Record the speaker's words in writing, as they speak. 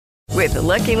With the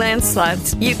Lucky Land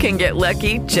Slots, you can get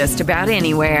lucky just about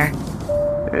anywhere.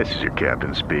 This is your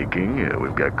captain speaking.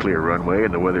 We've got clear runway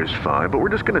and the weather's fine, but we're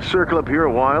just going to circle up here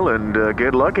a while and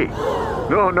get lucky.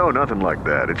 No, nothing like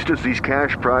that. It's just these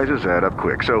cash prizes add up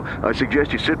quick. So I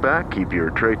suggest you sit back, keep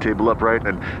your tray table upright,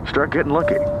 and start getting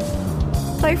lucky.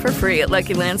 Play for free at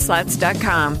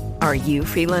LuckyLandSlots.com. Are you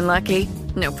feeling lucky?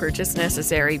 No purchase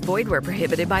necessary. Void where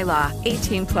prohibited by law.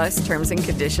 18 plus terms and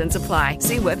conditions apply.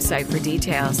 See website for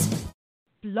details.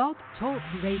 Blog Talk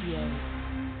Radio.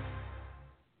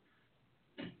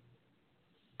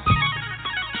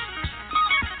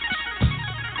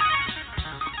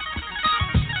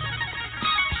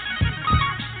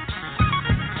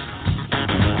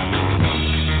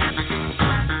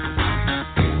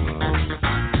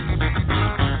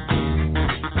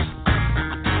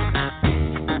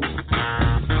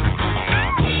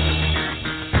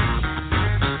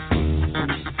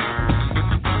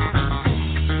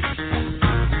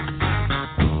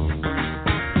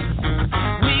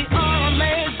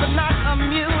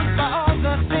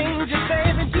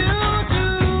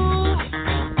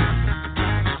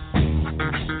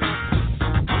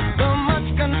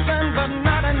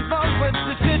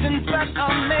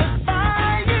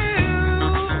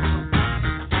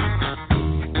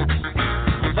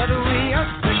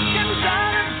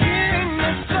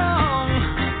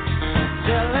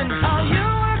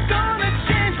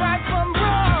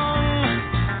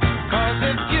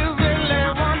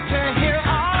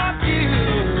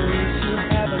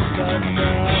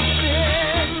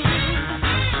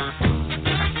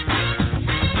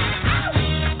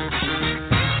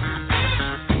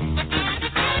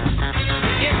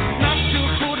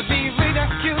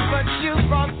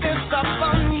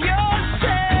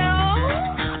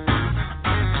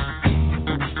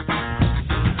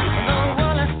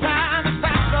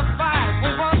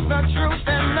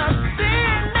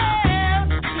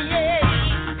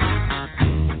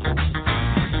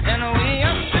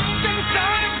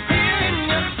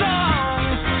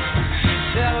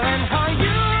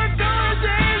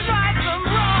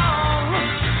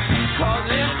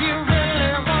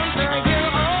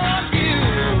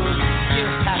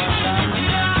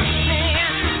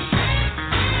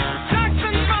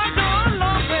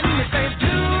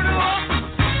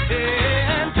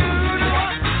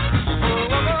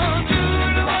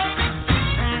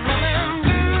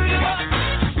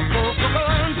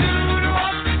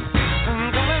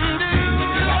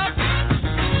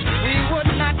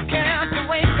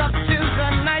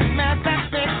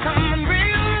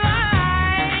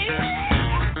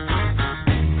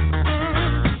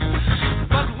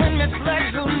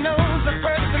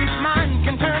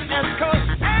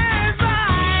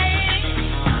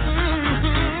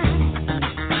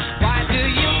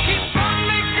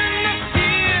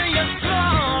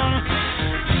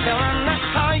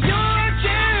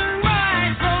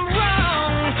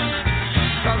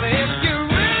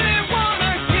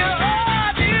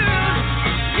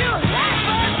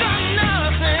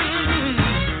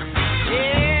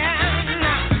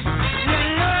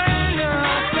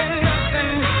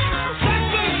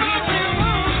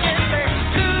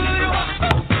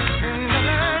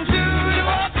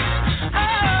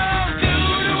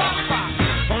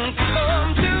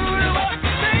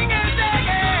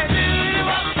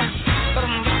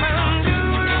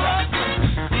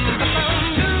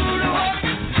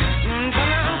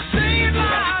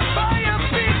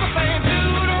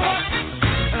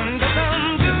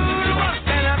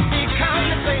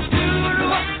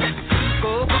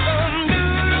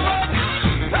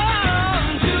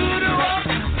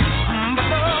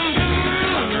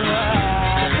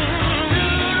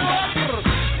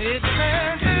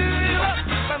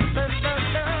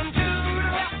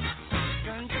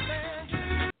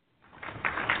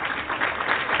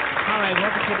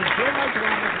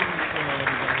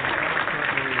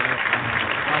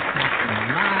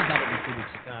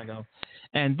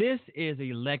 And this is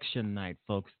election night,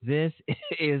 folks. This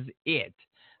is it.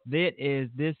 This is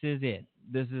it.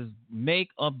 This is make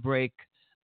or break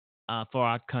for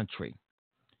our country.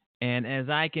 And as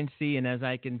I can see and as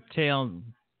I can tell,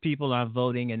 people are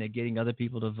voting and they're getting other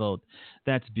people to vote.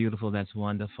 That's beautiful. That's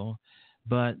wonderful.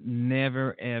 But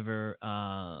never, ever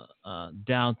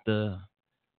doubt the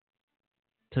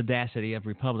tenacity of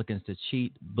Republicans to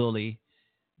cheat, bully,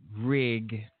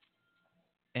 rig,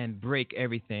 and break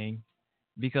everything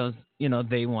because, you know,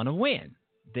 they want to win.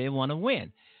 They want to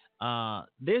win.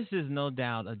 This is no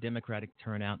doubt a Democratic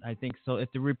turnout. I think so. If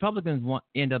the Republicans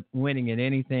end up winning in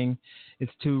anything,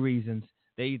 it's two reasons.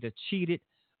 They either cheated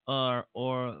or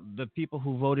the people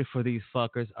who voted for these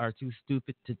fuckers are too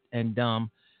stupid and dumb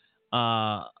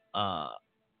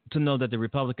to know that the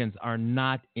Republicans are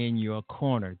not in your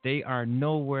corner. They are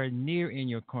nowhere near in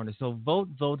your corner. So vote,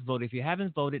 vote, vote. If you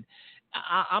haven't voted,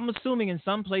 I'm assuming in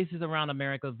some places around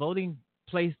America, voting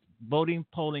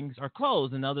pollings are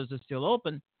closed and others are still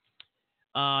open.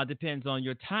 Depends on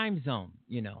your time zone,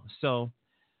 So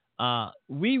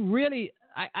we really,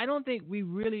 I don't think we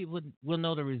really will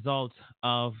know the results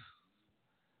of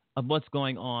what's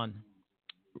going on.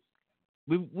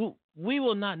 We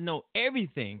will not know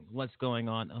everything what's going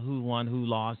on, who won, who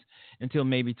lost, until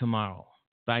maybe tomorrow.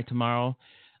 By tomorrow,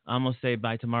 I'm gonna say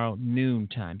by tomorrow noon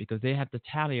time, because they have to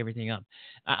tally everything up.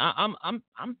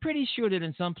 I'm pretty sure that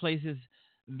in some places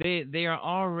they are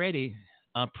already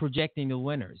projecting the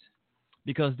winners,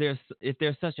 because if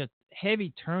there's such a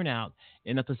heavy turnout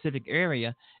in the Pacific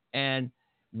area, and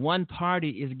one party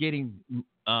is getting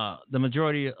the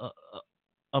majority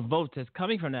of votes that's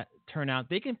coming from that turnout,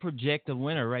 they can project a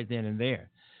winner right then and there.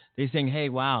 They're saying, hey,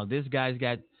 wow, this guy's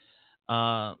got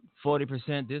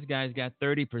 40%, this guy's got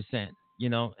 30%,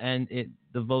 and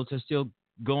the votes are still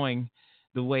going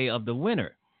the way of the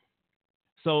winner.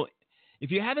 So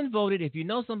if you haven't voted, if you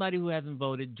know somebody who hasn't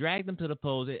voted, drag them to the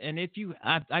polls. And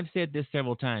I've said this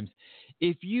several times,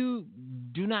 if you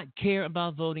do not care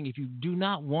about voting, if you do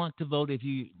not want to vote, if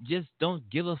you just don't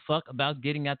give a fuck about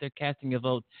getting out there casting a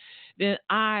vote, then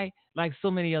I, like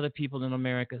so many other people in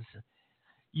America,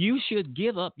 you should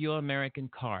give up your American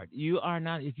card.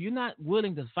 If you're not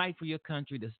willing to fight for your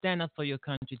country, to stand up for your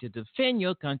country, to defend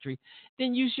your country,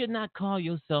 then you should not call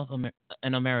yourself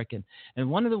an American. And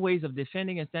one of the ways of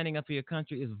defending and standing up for your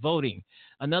country is voting.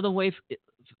 Another way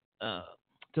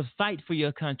to fight for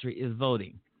your country is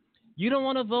voting. You don't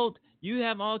want to vote. You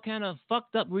have all kind of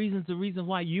fucked up reasons, the reason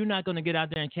why you're not going to get out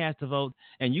there and cast a vote,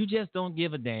 and you just don't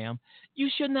give a damn. You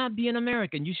should not be an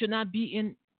American. You should not be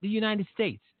in the United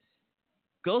States.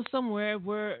 Go somewhere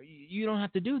where you don't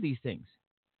have to do these things.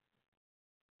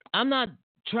 I'm not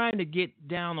trying to get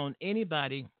down on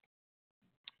anybody,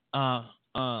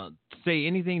 say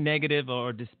anything negative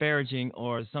or disparaging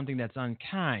or something that's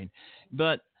unkind,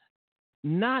 but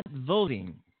not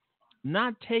voting,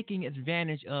 not taking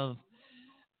advantage of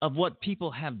what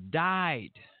people have died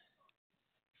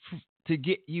to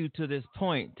get you to this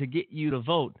point, to get you to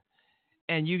vote.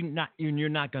 And you're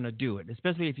not going to do it,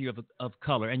 especially if you're of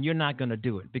color, and you're not going to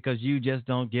do it because you just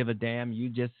don't give a damn. You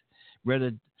just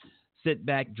rather sit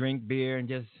back, drink beer, and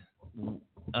just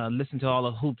listen to all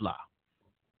the hoopla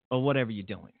or whatever you're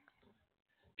doing.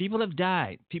 People have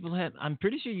died. I'm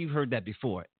pretty sure you've heard that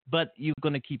before, but you're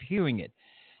going to keep hearing it.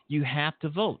 You have to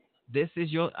vote. This is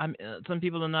some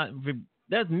people are not.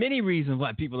 There's many reasons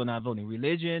why people are not voting.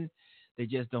 Religion, they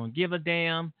just don't give a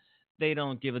damn. They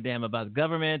don't give a damn about the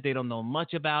government. They don't know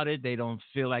much about it. They don't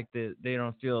feel like they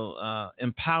don't feel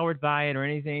empowered by it or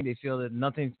anything. They feel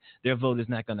that their vote is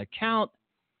not going to count.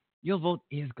 Your vote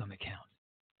is going to count.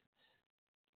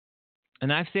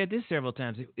 And I've said this several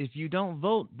times. If you don't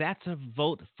vote, that's a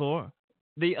vote for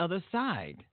the other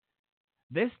side.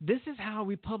 This is how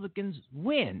Republicans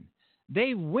win.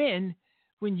 They win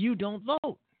when you don't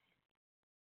vote.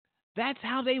 That's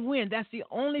how they win. That's the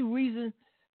only reason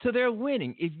to their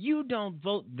winning. If you don't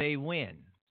vote, they win.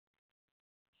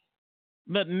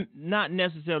 But not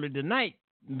necessarily tonight.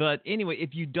 But anyway,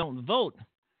 if you don't vote,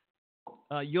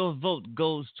 your vote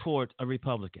goes toward a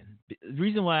Republican. The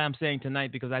reason why I'm saying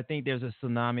tonight, because I think there's a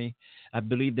tsunami. I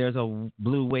believe there's a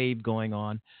blue wave going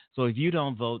on. So if you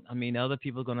don't vote, other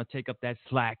people are going to take up that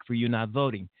slack for you not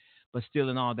voting. But still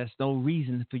in all, that's no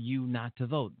reason for you not to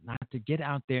vote, not to get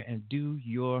out there and do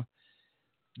your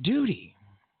duty.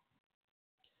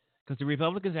 Because the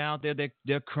Republicans are out there,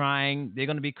 they're crying. They're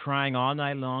going to be crying all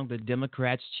night long. The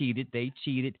Democrats cheated. They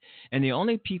cheated. And the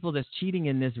only people that's cheating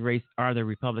in this race are the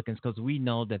Republicans, because we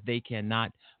know that they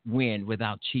cannot win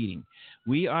without cheating.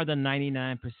 We are the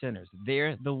 99 percenters.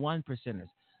 They're the 1 percenters.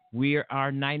 We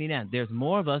are 99. There's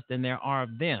more of us than there are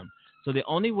of them. So the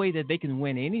only way that they can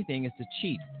win anything is to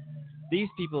cheat. These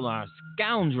people are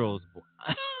scoundrels.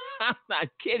 I'm not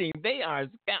kidding. They are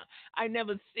scoundrels. I've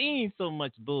never seen so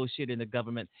much bullshit in the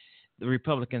government the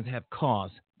Republicans have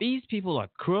caused. These people are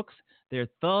crooks. They're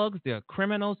thugs. They're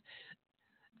criminals.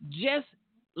 Just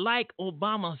like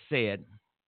Obama said,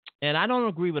 and I don't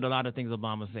agree with a lot of things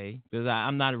Obama say, because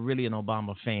I'm not really an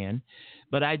Obama fan,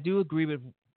 but I do agree with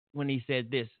when he said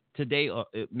this today, or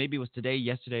maybe it was today,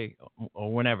 yesterday,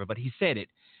 or whenever, but he said it.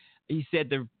 He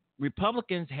said the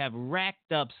Republicans have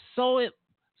racked up so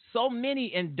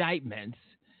many indictments.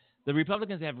 The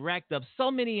Republicans have racked up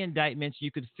so many indictments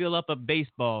you could fill up a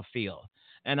baseball field.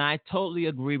 And I totally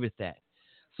agree with that.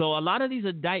 So a lot of these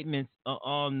indictments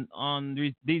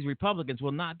on these Republicans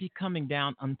will not be coming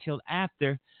down until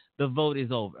after the vote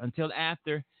is over, until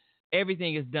after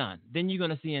everything is done. Then you're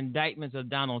going to see indictments of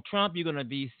Donald Trump. You're going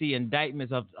to see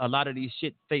indictments of a lot of these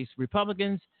shit-faced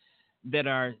Republicans that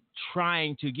are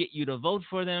trying to get you to vote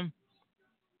for them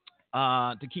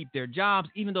to keep their jobs,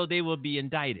 even though they will be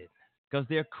indicted because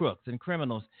they're crooks and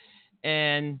criminals.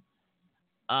 And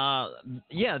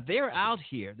they're out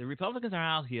here. The Republicans are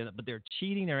out here, but they're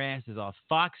cheating their asses off.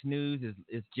 Fox News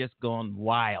is just going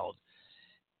wild.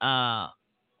 And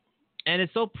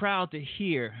it's so proud to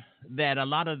hear that a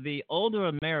lot of the older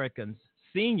Americans,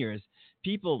 seniors,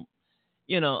 people,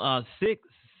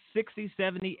 60,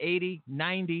 70, 80,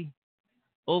 90,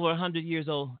 over 100 years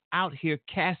old, out here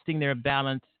casting their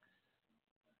ballots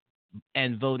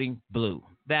and voting blue.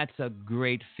 That's a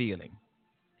great feeling.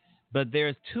 But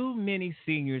there's too many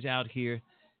seniors out here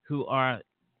who are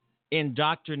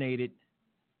indoctrinated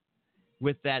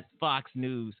with that Fox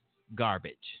News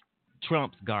garbage,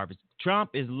 Trump's garbage. Trump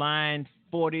is lying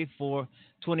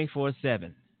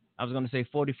 24/7. I was going to say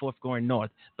 44th going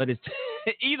north, but it's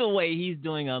either way, he's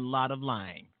doing a lot of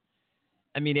lying.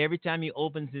 I mean, every time he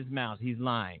opens his mouth, he's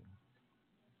lying.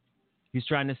 He's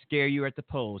trying to scare you at the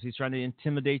polls. He's trying to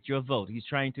intimidate your vote. He's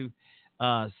trying to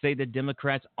say that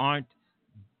Democrats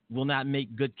will not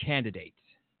make good candidates.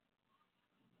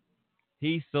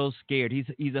 He's so scared.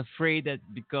 He's afraid that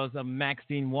because of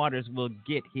Maxine Waters will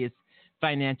get his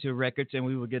financial records and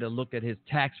we will get a look at his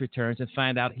tax returns and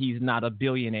find out he's not a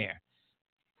billionaire.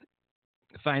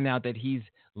 Find out that he's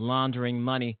laundering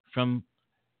money from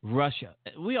Russia.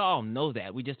 We all know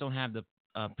that. We just don't have the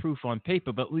proof on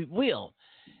paper, but we will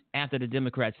after the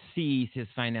Democrats seize his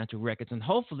financial records, and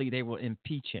hopefully they will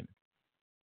impeach him.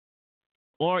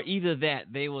 Or either that,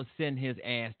 they will send his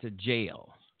ass to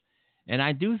jail. And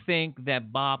I do think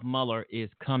that Bob Mueller is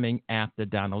coming after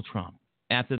Donald Trump.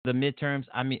 After the midterms,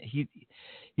 I mean,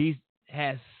 he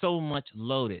has so much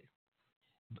loaded.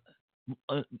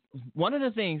 One of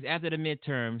the things after the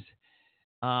midterms,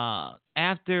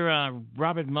 after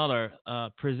Robert Mueller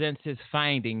presents his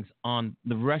findings on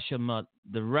the Russia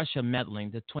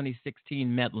meddling, the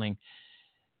 2016 meddling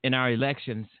in our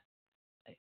elections,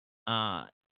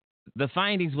 the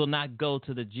findings will not go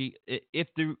to the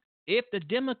if the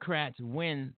Democrats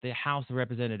win the House of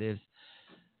Representatives,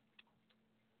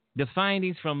 the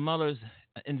findings from Mueller's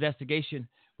investigation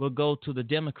will go to the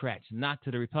Democrats, not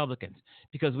to the Republicans,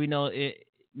 because we know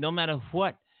no matter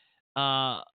what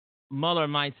Mueller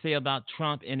might say about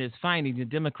Trump and his findings, the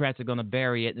Democrats are going to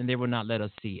bury it and they will not let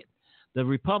us see it. The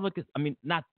Republicans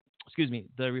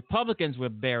will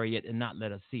bury it and not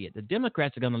let us see it. The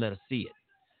Democrats are going to let us see it.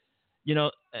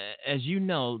 As you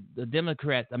know, the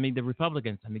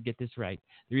Republicans, let me get this right.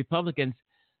 The Republicans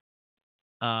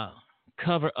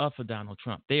cover up for Donald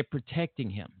Trump. They are protecting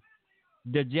him.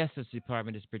 The Justice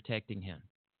Department is protecting him.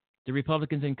 The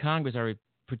Republicans in Congress are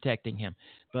protecting him.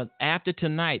 But after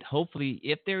tonight, hopefully,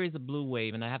 if there is a blue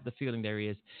wave, and I have the feeling there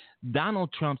is,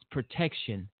 Donald Trump's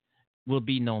protection will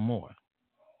be no more.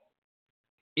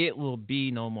 It will be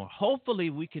no more.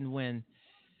 Hopefully, we can win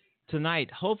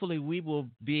tonight. Hopefully, we will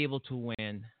be able to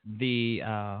win the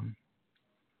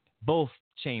both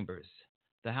chambers,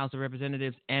 the House of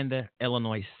Representatives and the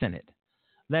Illinois Senate.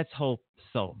 Let's hope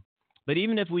so. But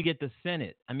even if we get the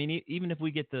Senate, even if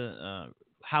we get the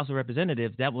House of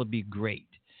Representatives, that would be great.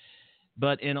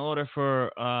 But in order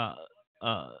for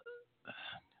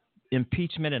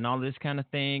impeachment and all this kind of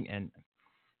thing, and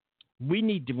we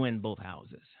need to win both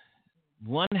houses.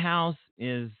 One house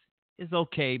is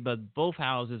okay, but both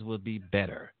houses will be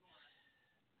better.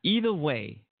 Either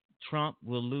way, Trump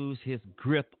will lose his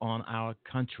grip on our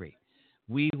country.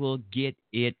 We will get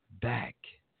it back.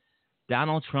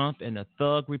 Donald Trump and the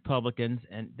thug Republicans,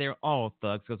 and they're all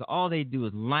thugs because all they do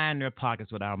is line their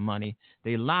pockets with our money.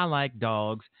 They lie like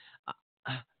dogs.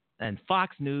 And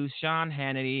Fox News, Sean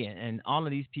Hannity, and all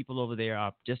of these people over there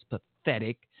are just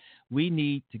pathetic. We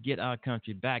need to get our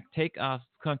country back, take our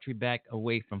country back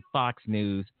away from Fox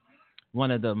News,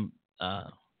 one of the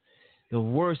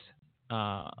worst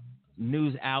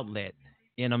news outlet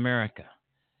in America.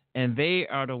 And they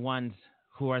are the ones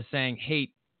who are saying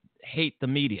hate the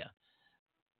media.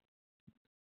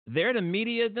 They're the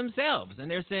media themselves, and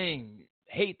they're saying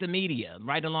hate the media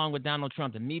right along with Donald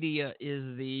Trump. The media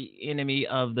is the enemy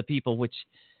of the people, which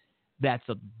that's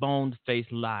a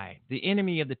bone-faced lie. The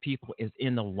enemy of the people is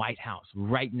in the White House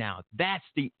right now. That's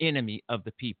the enemy of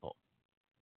the people.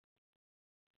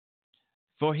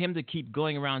 For him to keep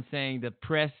going around saying the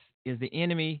press is the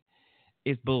enemy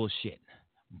is bullshit.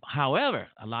 However,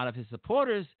 a lot of his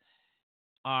supporters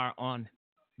are on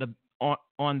that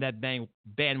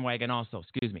bandwagon also.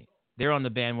 They're on the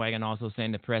bandwagon also,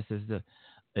 saying the press is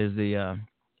the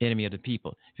enemy of the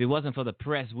people. If it wasn't for the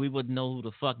press, we wouldn't know who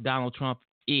the fuck Donald Trump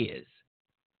is.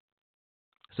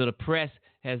 So the press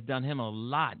has done him a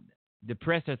lot. The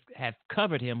press has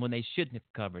covered him when they shouldn't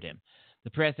have covered him. The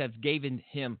press has given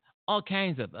him all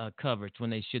kinds of coverage when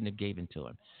they shouldn't have given to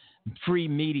him. Free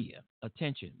media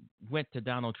attention went to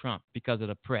Donald Trump because of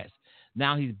the press.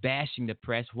 Now he's bashing the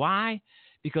press. Why?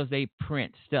 Because they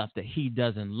print stuff that he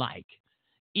doesn't like,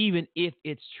 even if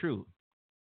it's true.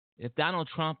 If Donald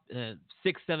Trump,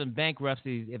 6-7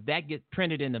 bankruptcies, if that gets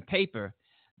printed in the paper,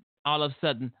 all of a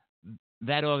sudden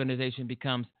that organization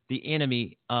becomes the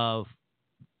enemy of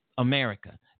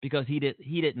America because he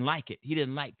didn't like it. He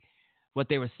didn't like what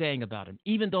they were saying about him,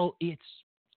 even though it's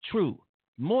true,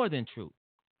 more than true.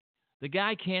 The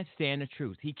guy can't stand the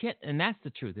truth. He can't, and that's the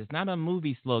truth. It's not a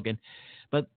movie slogan,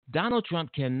 but Donald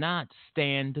Trump cannot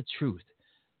stand the truth.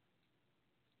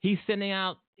 He's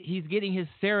getting his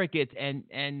surrogates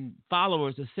and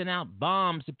followers to send out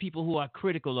bombs to people who are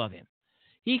critical of him.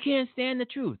 He can't stand the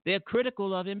truth. They're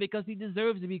critical of him because he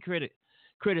deserves to be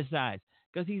criticized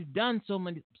because he's done so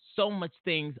much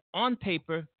things on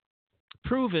paper,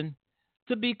 proven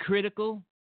to be critical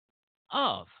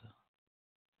of.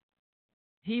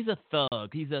 He's a thug.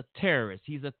 He's a terrorist.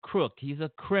 He's a crook. He's a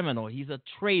criminal. He's a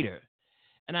traitor.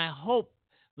 And I hope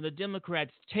when the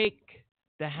Democrats take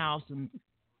the House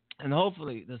and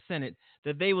hopefully the Senate,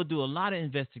 that they will do a lot of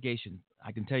investigation.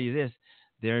 I can tell you this,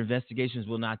 their investigations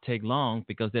will not take long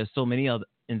because there's so many other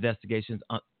investigations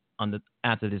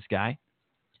after this guy.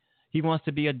 He wants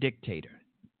to be a dictator.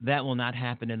 That will not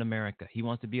happen in America. He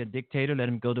wants to be a dictator. Let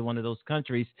him go to one of those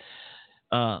countries,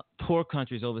 poor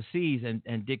countries overseas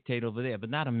and dictate over there, but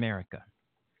not America.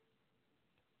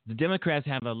 The Democrats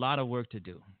have a lot of work to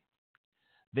do.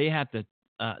 They have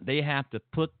to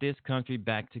put this country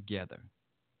back together.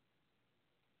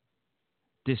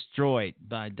 Destroyed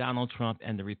by Donald Trump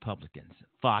and the Republicans,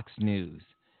 Fox News,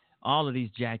 all of these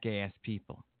jackass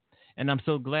people. And I'm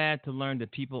so glad to learn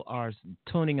that people are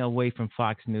tuning away from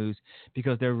Fox News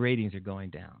because their ratings are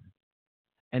going down.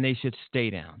 And they should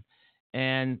stay down.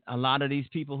 And a lot of these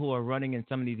people who are running in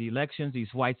some of these elections,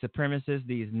 these white supremacists,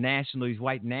 these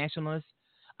white nationalists,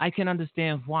 I can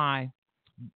understand why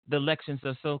the elections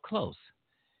are so close.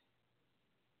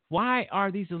 Why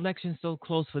are these elections so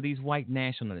close for these white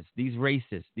nationalists, these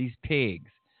racists, these pigs,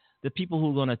 the people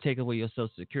who are going to take away your Social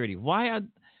Security? Why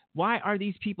are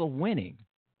these people winning?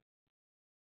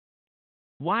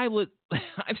 Why would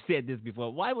I've said this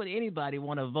before? Why would anybody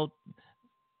want to vote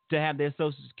to have their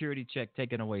Social Security check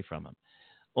taken away from them,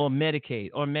 or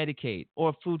Medicaid,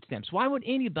 or food stamps? Why would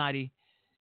anybody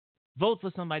vote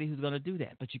for somebody who's going to do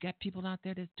that? But you got people out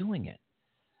there that's doing it,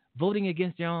 voting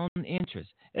against their own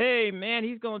interests. Hey, man,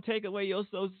 he's going to take away your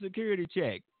Social Security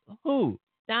check. Who?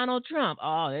 Donald Trump.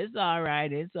 Oh, it's all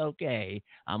right. It's okay.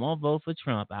 I'm going to vote for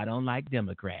Trump. I don't like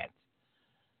Democrats.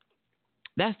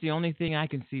 That's the only thing I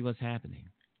can see what's happening.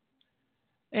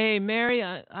 Hey, Mary,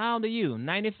 how old are you?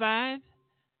 95?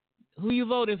 Who you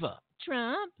voting for?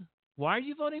 Trump. Why are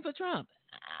you voting for Trump?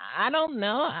 I don't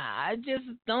know. I just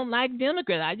don't like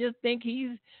Democrats. I just think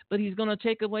he's going to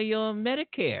take away your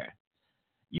Medicare.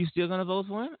 You still going to vote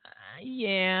for him?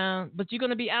 Yeah, but you're going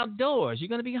to be outdoors. You're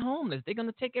going to be homeless. They're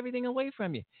going to take everything away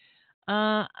from you.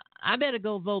 I better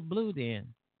go vote blue then.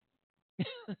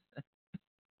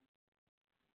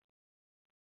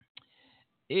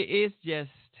 It's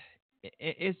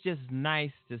just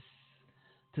nice to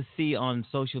see on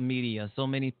social media so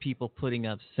many people putting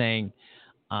up saying,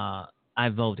 I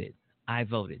voted. I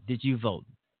voted. Did you vote?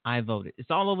 I voted.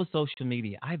 It's all over social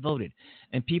media. I voted.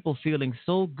 And people feeling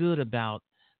so good about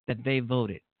that they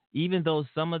voted. Even though at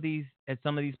some of these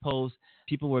polls,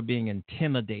 people were being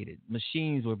intimidated.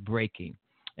 Machines were breaking.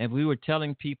 And we were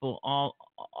telling people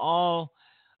all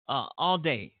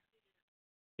day,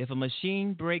 if a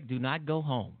machine breaks, do not go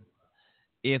home.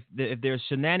 If there's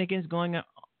shenanigans going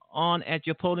on at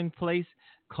your polling place,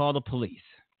 call the police.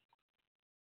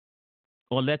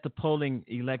 Or let the polling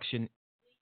election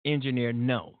engineer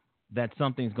know that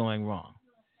something's going wrong.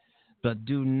 But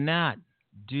do not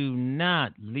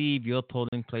leave your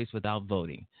polling place without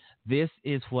voting. This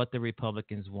is what the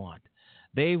Republicans want.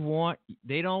 They don't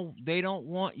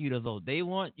want you to vote. They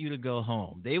want you to go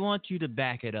home. They want you to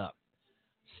back it up.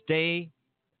 Stay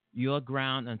your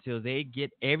ground until they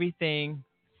get everything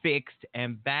fixed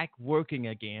and back working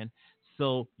again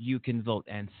so you can vote.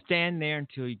 And stand there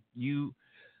until you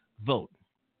vote.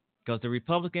 Because the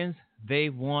Republicans, they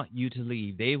want you to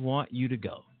leave. They want you to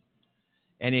go.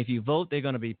 And if you vote, they're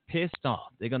going to be pissed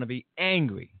off. They're going to be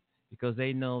angry because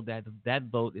they know that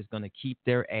vote is going to keep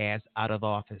their ass out of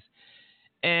office.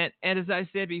 And as I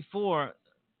said before,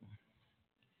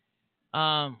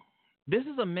 this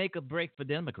is a make or break for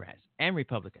Democrats and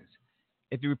Republicans.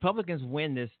 if the Republicans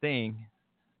win this thing,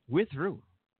 we're through.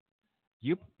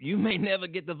 You may never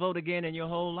get to vote again in your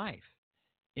whole life.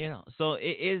 So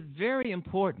it is very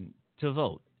important to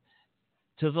vote.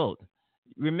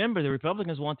 Remember, the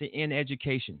Republicans want to end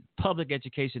education, public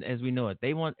education as we know it.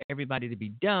 They want everybody to be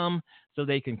dumb so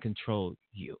they can control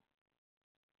you.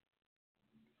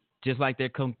 Just like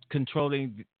they're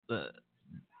controlling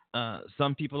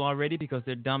some people already because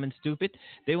they're dumb and stupid.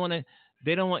 They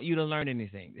don't want you to learn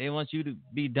anything. They want you to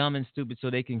be dumb and stupid so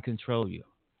they can control you.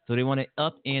 So they want to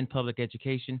upend public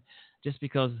education just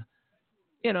because,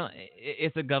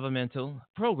 it's a governmental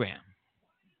program.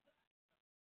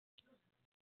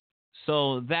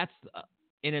 So that's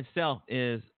in itself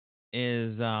is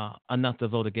enough to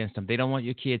vote against them. They don't want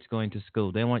your kids going to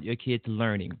school. They don't want your kids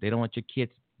learning. They don't want your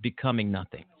kids becoming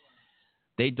nothing.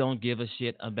 They don't give a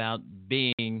shit about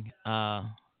being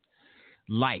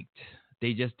liked.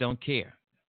 They just don't care.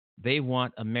 They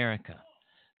want America.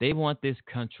 They want this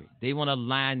country. They want to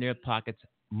line their pockets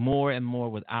more and more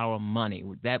with our money.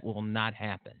 That will not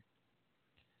happen.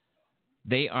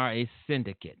 They are a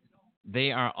syndicate.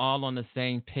 They are all on the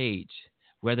same page,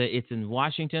 whether it's in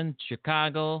Washington,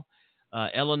 Chicago,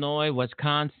 Illinois,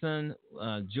 Wisconsin,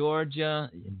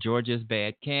 Georgia's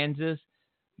bad, Kansas,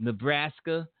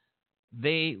 Nebraska.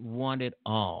 They want it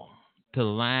all to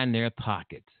line their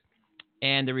pockets.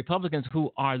 And the Republicans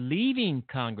who are leaving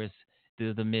Congress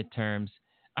through the midterms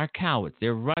are cowards.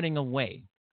 They're running away.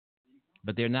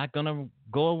 But they're not going to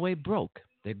go away broke.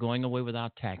 They're going away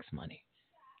without tax money.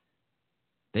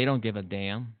 They don't give a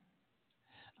damn.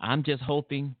 I'm just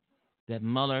hoping that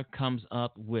Mueller comes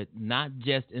up with not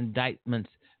just indictments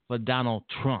for Donald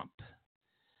Trump,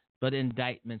 but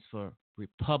indictments for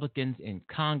Republicans in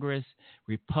Congress,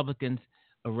 Republicans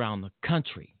around the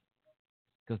country,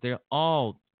 because they're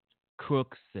all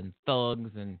crooks and thugs.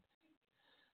 And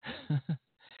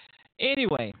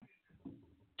anyway,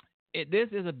 this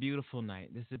is a beautiful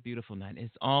night. This is a beautiful night.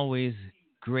 It's always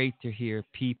great to hear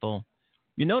people.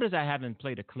 You notice I haven't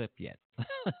played a clip yet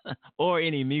or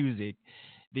any music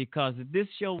because this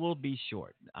show will be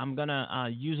short. I'm going to,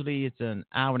 usually it's an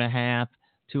hour and a half,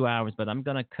 2 hours, but I'm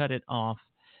going to cut it off.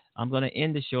 I'm going to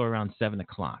end the show around 7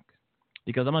 o'clock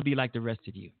because I'm going to be like the rest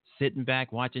of you, sitting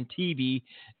back, watching TV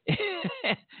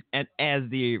and as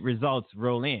the results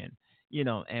roll in,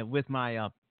 and with my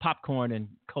popcorn and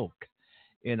Coke,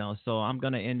 so I'm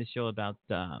going to end the show about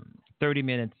 30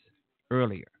 minutes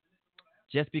earlier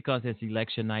just because it's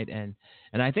election night. And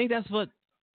I think that's what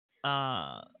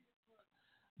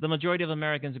the majority of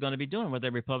Americans are going to be doing, whether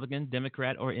they're Republican,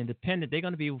 Democrat, or Independent. They're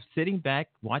going to be sitting back,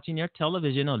 watching their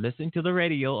television or listening to the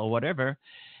radio or whatever,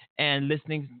 and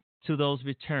listening to those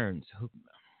returns.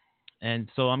 And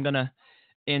so I'm going to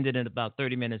end it in about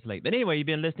 30 minutes late. But anyway, you've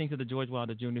been listening to the George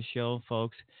Wilder Jr. Show,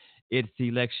 folks. It's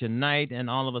election night, and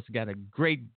all of us got a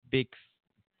great, big,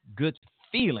 good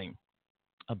feeling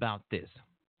about this.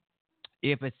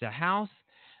 If it's the House,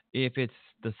 if it's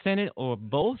the Senate, or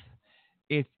both,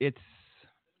 it's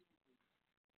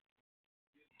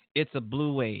a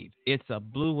blue wave. It's a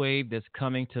blue wave that's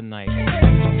coming tonight.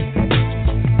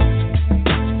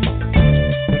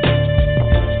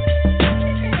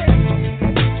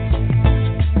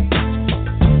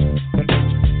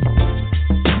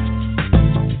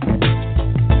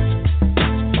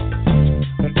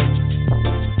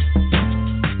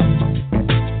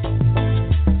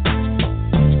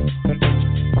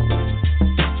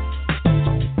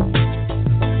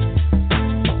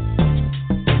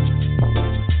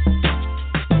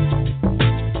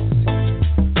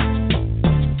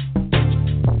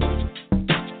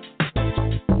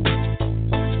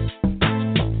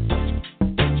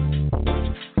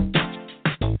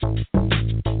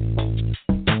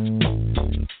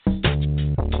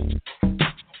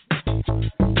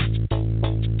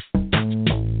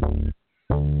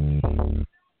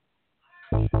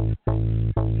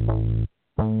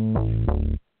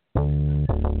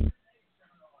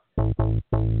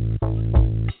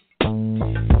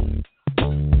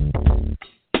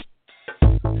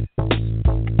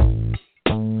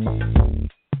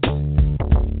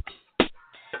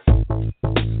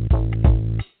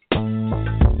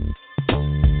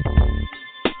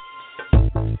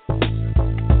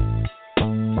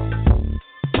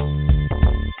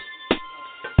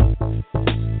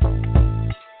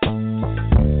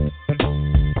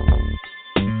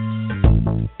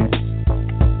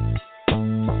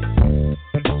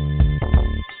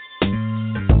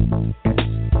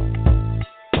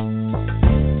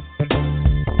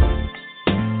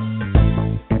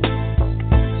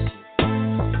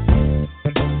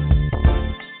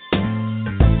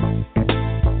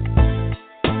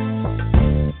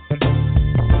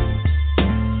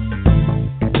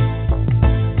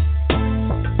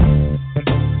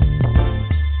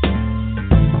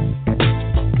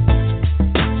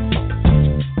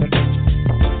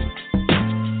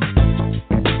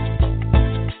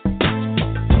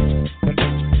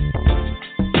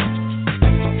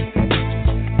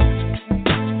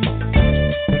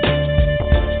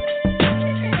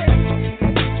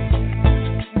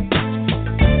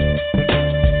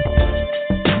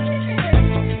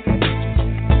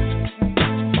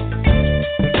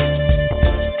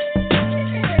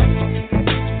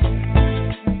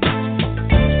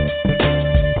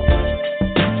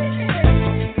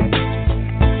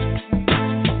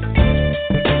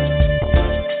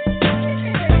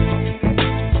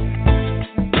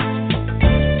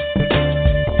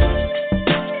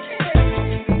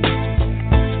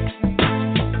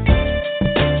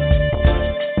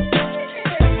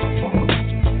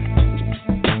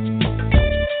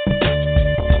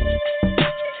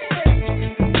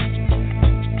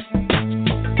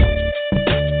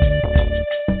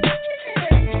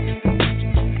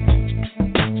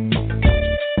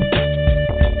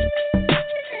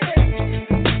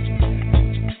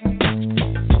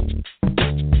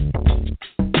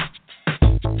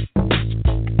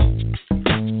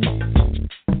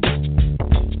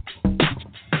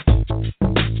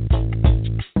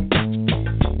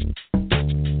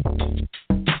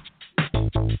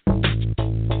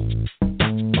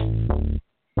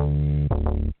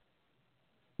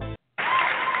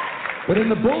 But in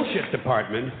the bullshit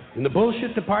department,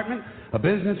 a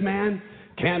businessman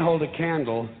can't hold a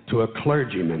candle to a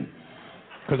clergyman.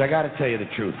 Because I got to tell you the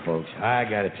truth, folks. I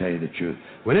got to tell you the truth.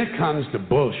 When it comes to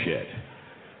bullshit,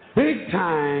 big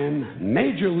time,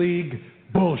 major league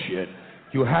bullshit,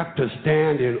 you have to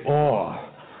stand in awe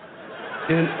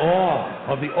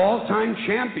of the all-time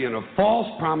champion of false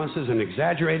promises and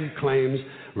exaggerated claims,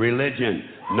 religion.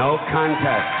 No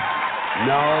contest.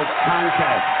 No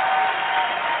contest.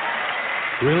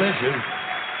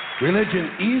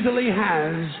 Religion easily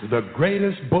has the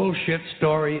greatest bullshit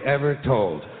story ever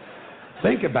told.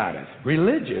 Think about it.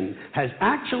 Religion has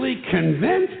actually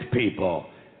convinced people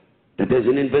that there's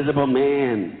an invisible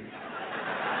man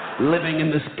living in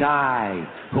the sky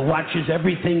who watches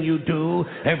everything you do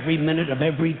every minute of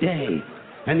every day.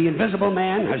 And the invisible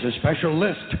man has a special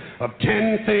list of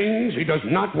 10 things he does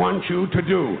not want you to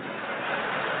do.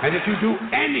 And if you do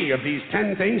any of these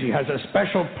 10 things, he has a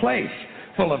special place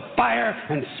full of fire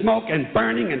and smoke and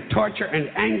burning and torture and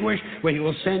anguish where he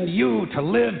will send you to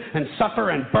live and suffer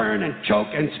and burn and choke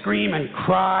and scream and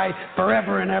cry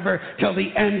forever and ever till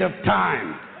the end of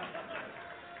time.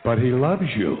 But he loves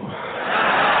you.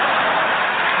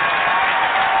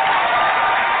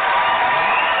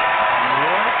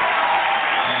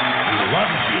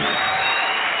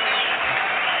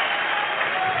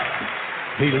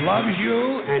 He loves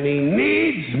you and he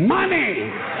needs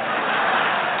money.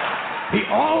 He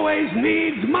always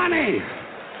needs money.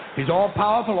 He's all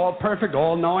powerful, all perfect,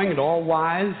 all knowing, and all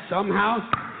wise. Somehow,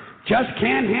 just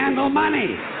can't handle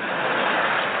money.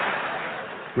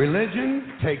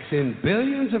 Religion takes in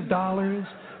billions of dollars.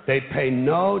 They pay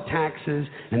no taxes,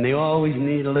 and they always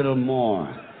need a little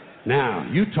more. Now,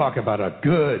 you talk about a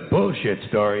good bullshit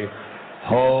story.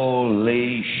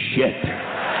 Holy shit.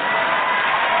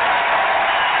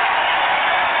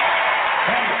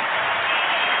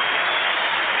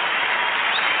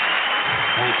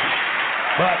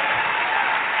 But,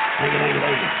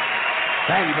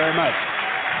 thank you very much.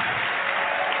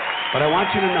 But I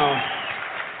want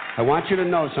you to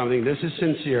know something. This is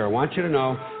sincere. I want you to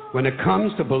know, when it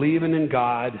comes to believing in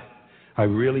God, I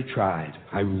really tried.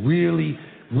 I really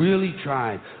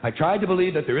tried. I tried to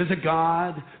believe that there is a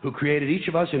God who created each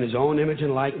of us in his own image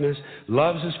and likeness,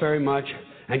 loves us very much,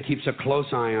 and keeps a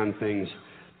close eye on things.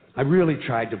 I really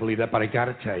tried to believe that, but I got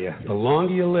to tell you, the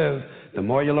longer you live, the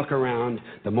more you look around,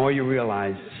 the more you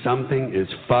realize something is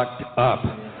fucked up.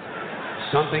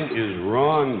 Something is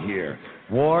wrong here.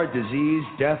 War, disease,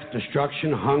 death,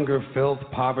 destruction, hunger, filth,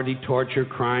 poverty, torture,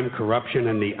 crime, corruption,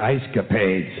 and the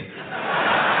ice-capades.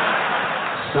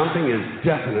 Something is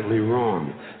definitely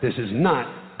wrong. This is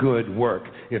not good work.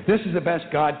 If this is the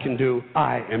best God can do,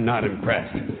 I am not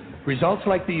impressed. Results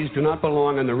like these do not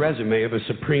belong on the resume of a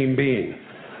supreme being.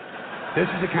 This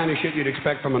is the kind of shit you'd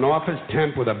expect from an office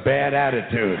temp with a bad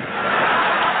attitude.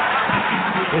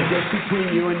 And just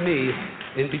between you and me,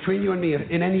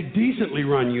 in any decently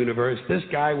run universe, this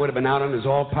guy would have been out on his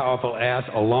all-powerful ass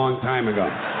a long time ago.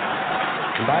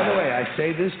 And by the way, I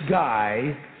say this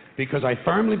guy because I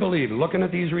firmly believe, looking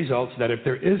at these results, that if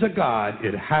there is a God,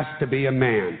 it has to be a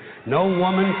man. No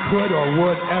woman could or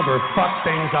would ever fuck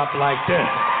things up like this.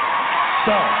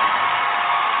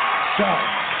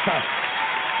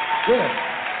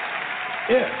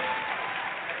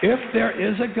 If there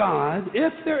is a God,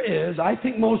 I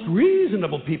think most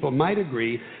reasonable people might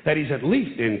agree that he's at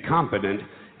least incompetent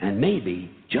and maybe,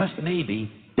 just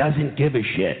maybe, doesn't give a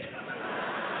shit.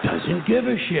 Doesn't give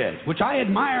a shit, which I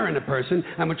admire in a person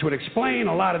and which would explain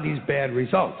a lot of these bad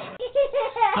results.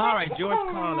 All right, George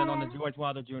Carlin on the George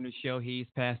Wilder Jr. Show. He's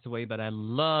passed away, but I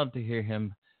love to hear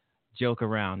him joke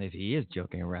around, if he is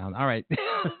joking around. All right, this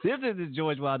is the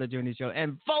George Wilder Jr. Show.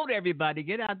 And vote, everybody.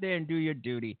 Get out there and do your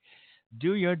duty.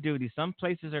 Do your duty. Some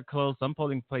places are closed. Some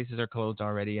polling places are closed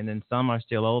already, and then some are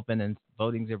still open, and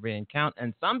votings are being counted.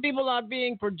 And some people are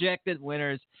being projected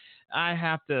winners. I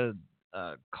have to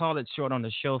call it short on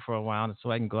the show for a while so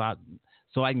I can go out,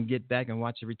 so I can get back and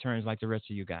watch the returns like the rest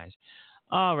of you guys.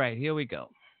 All right, here we go.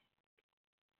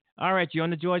 All right, you're on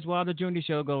the George Wilder Jr.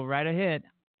 Show. Go right ahead.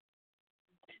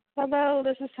 Hello,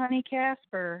 this is Honey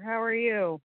Casper. How are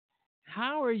you?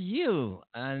 How are you?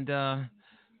 And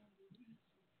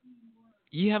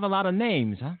you have a lot of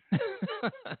names, huh?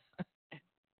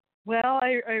 Well,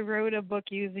 I wrote a book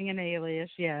using an alias,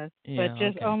 yes, yeah, but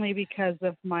just okay. only because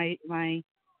of my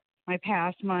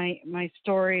past. My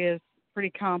story is pretty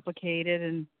complicated,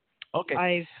 and okay.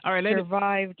 I've all right,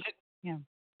 survived. Yeah.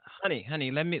 Honey,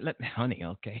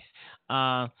 okay.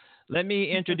 Let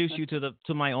me introduce you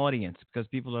to my audience because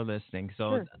people are listening.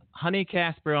 So, sure. Honey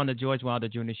Casper on the George Wilder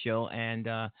Jr. Show, and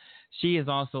she is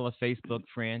also a Facebook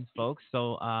friend, folks.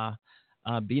 So,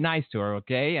 Be nice to her,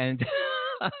 okay? And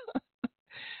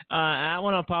I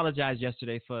want to apologize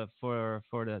yesterday for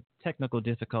the technical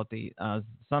difficulty.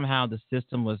 Somehow the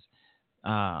system was uh,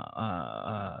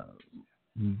 uh,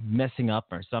 messing up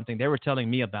or something. They were telling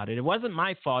me about it. It wasn't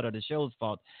my fault or the show's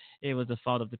fault. It was the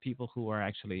fault of the people who are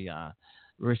actually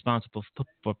responsible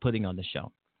for putting on the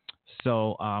show.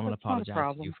 So I want to That's not a apologize to you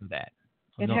problem. for that.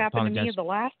 It No, happened to apologize. me the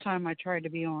last time I tried to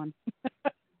be on.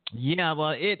 Yeah,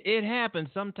 well, it happens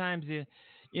sometimes. This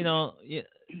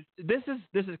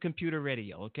is computer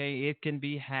radio. Okay, it can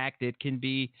be hacked. There can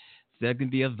be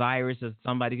a virus that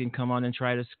somebody can come on and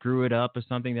try to screw it up or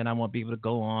something. Then I won't be able to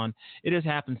go on. It has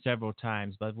happened several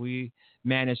times, but we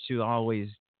managed to always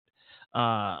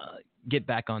uh, get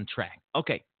back on track.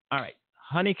 Okay, all right.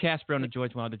 Honey Casper on the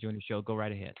George Wilder Jr. Show. Go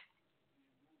right ahead.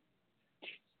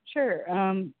 Sure.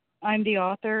 I'm the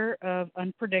author of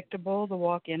Unpredictable: The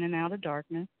Walk In and Out of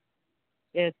Darkness.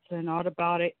 It's an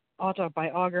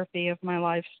autobiography of my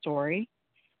life story.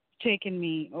 It's taken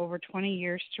me over 20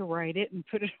 years to write it and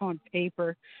put it on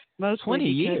paper, mostly 20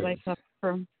 because years? I suffer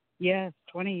from, yes,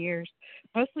 20 years,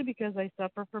 mostly because I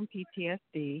suffer from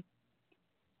PTSD.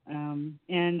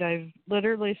 And I've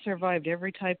literally survived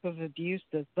every type of abuse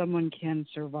that someone can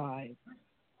survive,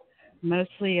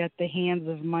 mostly at the hands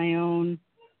of my own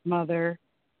mother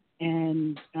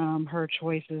and her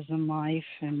choices in life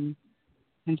and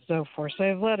so forth. So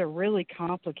I've led a really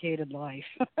complicated life.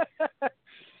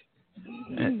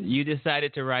 You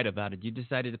decided to write about it. You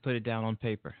decided to put it down on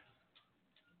paper.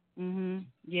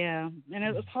 Yeah, and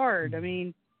it was hard. I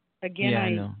mean, again, Yeah, I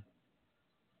know.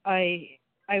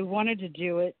 I wanted to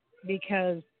do it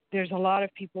because there's a lot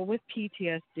of people with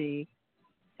PTSD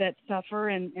that suffer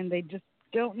and they just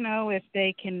don't know if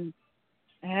they can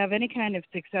have any kind of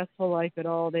successful life at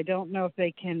all. They don't know if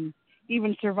they can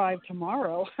even survive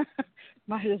tomorrow.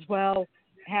 Might as well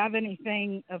have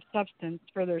anything of substance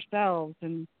for themselves.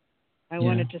 And I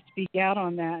wanted to speak out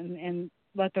on that and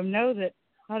let them know that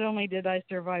not only did I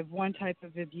survive one type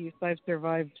of abuse, I've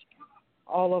survived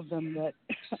all of them that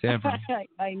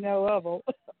I know of.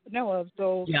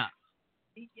 So yeah,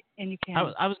 and you can.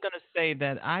 I was going to say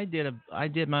that I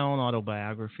did my own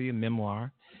autobiography, a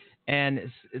memoir, and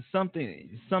it's something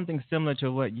similar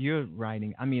to what you're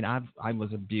writing. I mean, I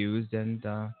was abused and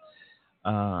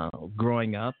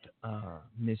growing up,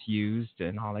 misused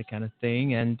and all that kind of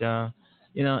thing, and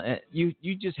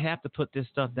you just have to put this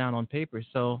stuff down on paper.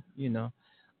 So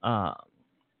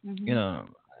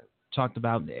talked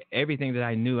about everything that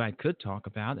I knew I could talk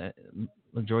about.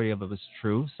 Majority of it was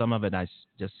true. Some of it I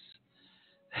just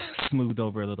smoothed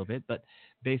over a little bit, but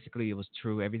basically it was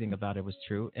true. Everything about it was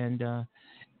true. And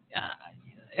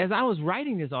as I was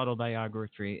writing this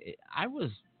autobiography, I was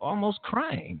almost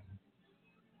crying.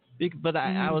 But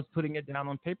I was putting it down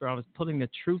on paper. I was putting the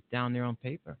truth down there on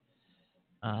paper.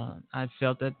 I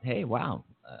felt that, hey, wow,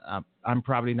 I'm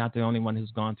probably not the only one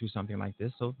who's gone through something like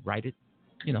this. So write it,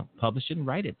 publish it and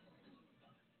write it.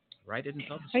 Write it and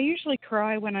publish it. I usually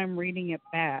cry when I'm reading it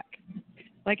back.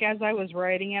 Like as I was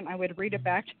writing it, I would read it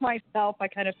back to myself. I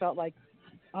kind of felt like,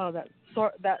 oh, that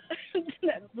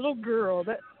little girl.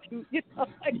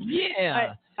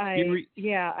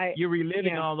 You're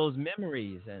reliving all those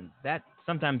memories, and that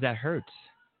sometimes that hurts.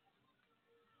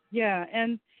 Yeah,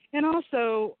 and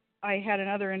also I had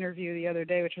another interview the other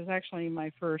day, which was actually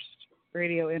my first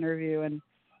radio interview, and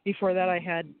before that I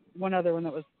had one other one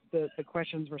that was the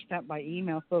questions were sent by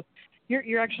email. So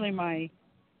you're actually my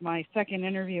second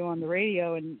interview on the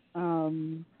radio, and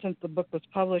since the book was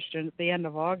published at the end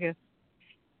of August,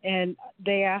 and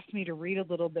they asked me to read a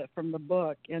little bit from the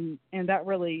book, and that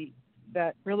really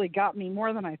got me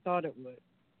more than I thought it would.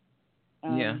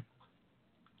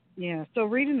 Yeah. So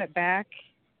reading it back,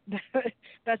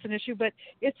 that's an issue, but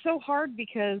it's so hard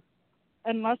because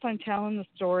unless I'm telling the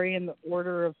story in the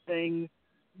order of things,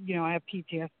 I have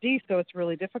PTSD, so it's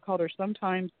really difficult. Or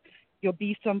sometimes you'll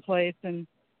be someplace and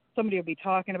somebody will be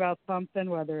talking about something,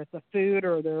 whether it's a food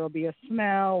or there will be a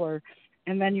smell,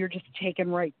 and then you're just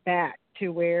taken right back to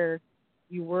where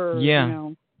you were,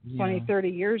 20, 30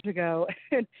 years ago.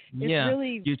 It's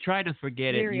really you try to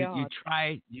forget it. You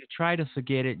try to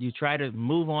forget it. You try to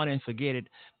move on and forget it,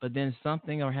 but then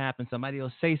something will happen. Somebody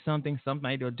will say something,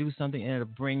 somebody will do something, and it'll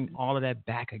bring all of that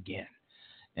back again.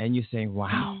 And you say,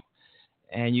 wow.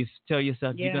 And you tell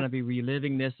yourself you're going to be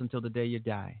reliving this until the day you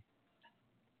die.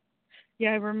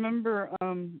 Yeah, I remember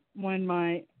when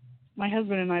my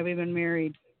husband and I, we've been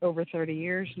married over 30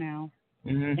 years now.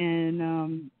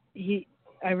 And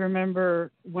I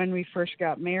remember when we first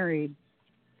got married,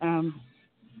 I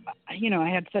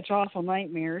had such awful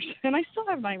nightmares, and I still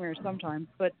have nightmares sometimes,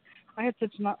 but I had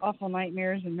such awful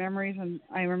nightmares and memories, and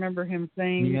I remember him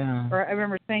saying, Yeah. or I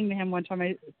remember saying to him one time,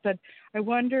 I said, I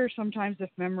wonder sometimes if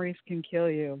memories can kill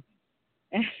you.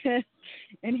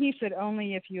 And he said,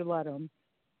 only if you let them.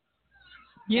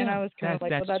 Yeah, and I was kind of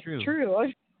like, well, that's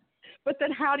true. But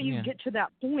then how do you get to that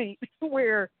point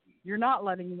where you're not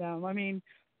letting them? I mean,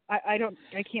 I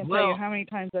can't tell you how many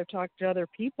times I've talked to other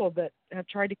people that have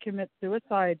tried to commit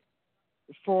suicide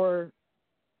for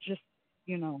just,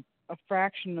 a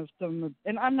fraction of some,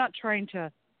 and I'm not trying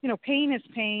to, pain is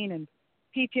pain, and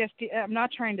PTSD, I'm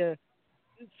not trying to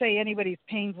say anybody's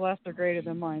pain's less or greater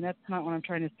than mine. That's not what I'm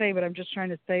trying to say, but I'm just trying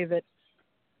to say that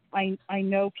I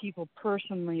know people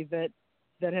personally that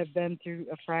have been through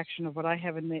a fraction of what I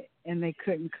have, and they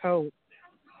couldn't cope.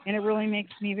 And it really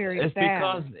makes me very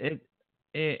sad. It's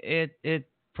because it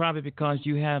probably because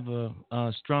you have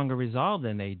a stronger resolve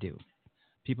than they do.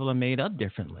 People are made up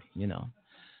differently,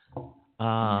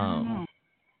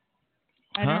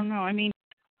 I don't know. I mean,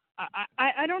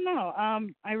 I don't know.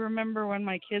 I remember when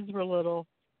my kids were little,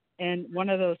 and one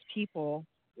of those people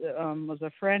was a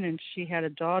friend, and she had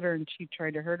a daughter, and she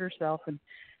tried to hurt herself,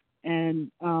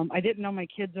 and I didn't know my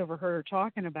kids overheard her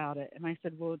talking about it. And I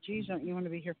said, well, geez, don't you want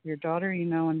to be here for your daughter,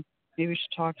 and maybe we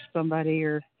should talk to somebody,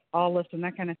 or I'll listen,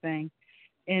 that kind of thing.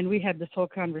 And we had this whole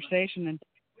conversation, and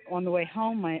on the way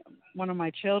home, one of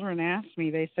my children asked me,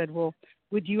 they said, well,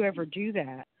 would you ever do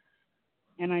that?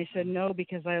 And I said, no,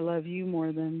 because I love you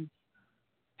more than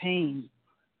pain.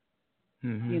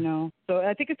 Mm-hmm. So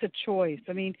I think it's a choice.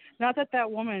 I mean, not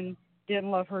that woman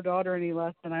didn't love her daughter any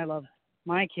less than I love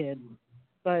my kid,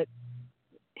 but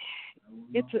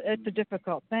it's a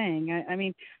difficult thing. I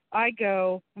mean,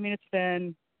 it's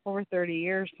been over 30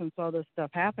 years since all this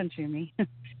stuff happened to me,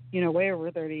 way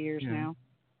over 30 years now,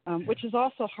 which is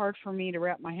also hard for me to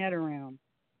wrap my head around.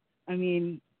 I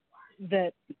mean,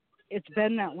 that it's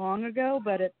been that long ago,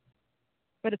 but it's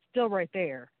still right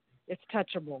there. It's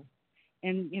touchable.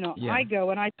 And, I go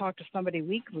and I talk to somebody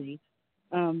weekly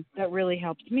that really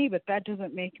helps me, but that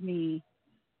doesn't make me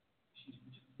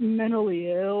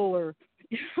mentally ill, or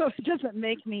it doesn't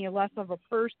make me less of a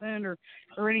person or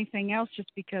anything else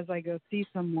just because I go see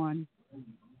someone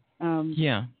and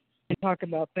talk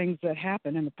about things that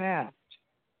happened in the past.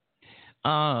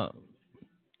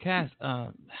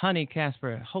 Honey,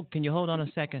 Kasper, can you hold on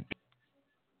a second?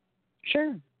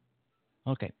 Sure.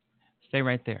 Okay. Stay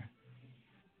right there.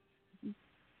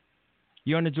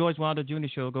 You're on the George Wilder Jr.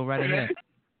 Show. Go right ahead.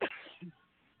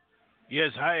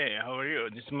 Yes, hi. How are you?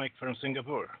 This is Mike from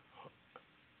Singapore.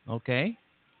 Okay.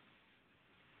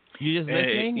 You just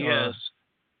listening? Yes.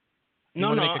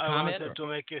 No, I wanted to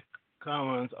make a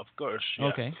comment, of course. Yeah.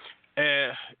 Okay.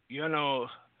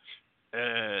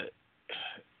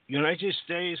 United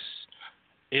States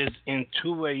is in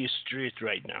two-way street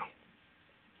right now.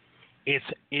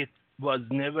 It was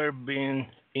never been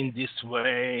in this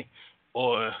way,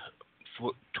 or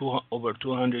over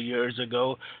 200 years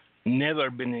ago,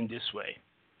 never been in this way.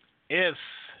 If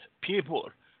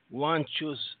people want to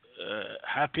choose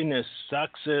happiness,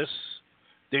 success,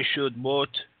 they should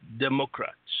vote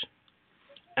Democrats.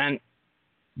 And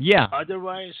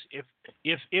otherwise,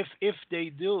 if they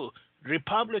do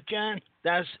Republican,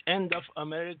 that's end of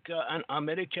America, and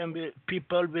American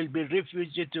people will be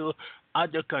refugees to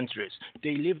other countries.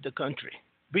 They leave the country,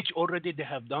 which already they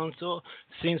have done so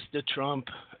since the Trump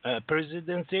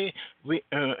presidency.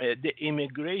 The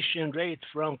immigration rate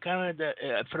from Canada,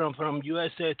 from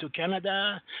USA to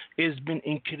Canada, has been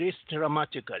increased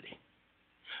dramatically.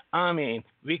 I mean,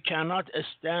 we cannot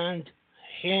stand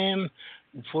him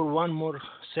for one more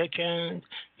second.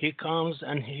 He comes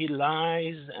and he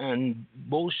lies and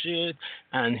bullshit,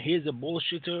 and he's a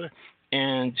bullshitter.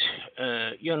 And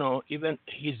even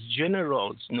his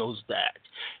generals knows that,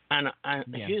 and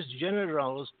his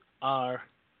generals are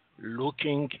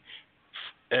looking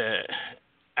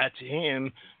at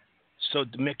him so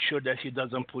to make sure that he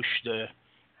doesn't push the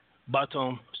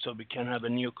button, so we can have a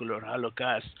nuclear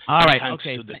holocaust. All right, thanks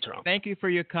okay. to the Trump. Thank you for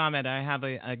your comment. I have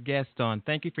a guest on.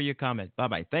 Thank you for your comment.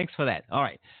 Bye-bye. Thanks for that. All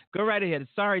right, go right ahead.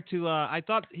 Sorry to, I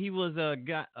thought he was a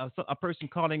person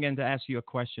calling in to ask you a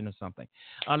question or something.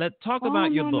 Let's talk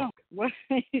about your book. No. What,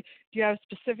 do you have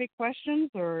specific questions,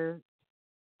 or?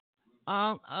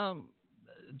 About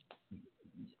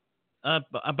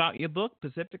your book,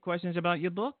 specific questions about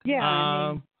your book?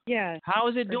 Yeah, yeah. How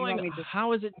is it doing?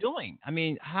 How is it doing? I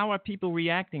mean, how are people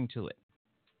reacting to it?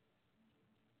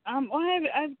 Well,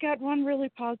 I've got one really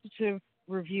positive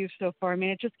review so far. I mean,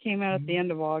 it just came out at the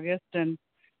end of August, and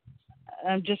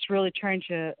I'm just really trying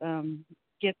to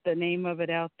get the name of it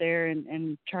out there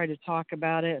and try to talk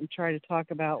about it and try to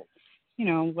talk about,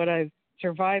 what I've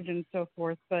survived and so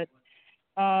forth. But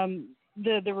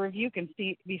The review can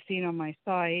be seen on my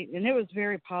site, and it was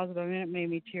very positive, and it made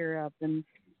me tear up, and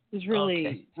it was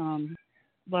really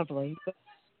lovely. But,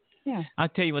 yeah, I'll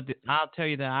tell you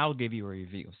that I'll give you a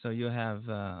review, so you'll have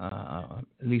at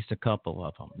least a couple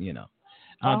of them. You know,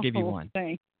 I'll give you one.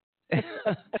 Thanks.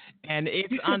 And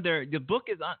it's the book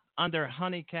is under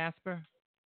Honey Kasper.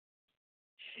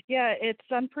 Yeah,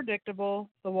 it's Unpredictable: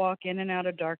 The Walk In and Out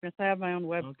of Darkness. I have my own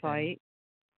website,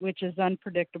 which is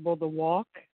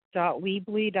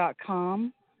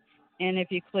unpredictablethewalk.weebly.com. And if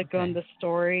you click on the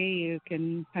story, you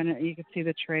can see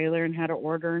the trailer and how to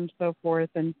order and so forth.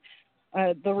 And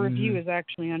the review is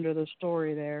actually under the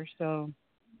story there. So,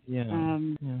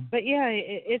 But yeah,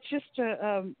 it's just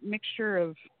a mixture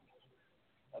of.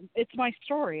 It's my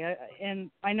story, and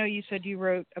I know you said you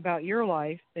wrote about your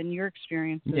life and your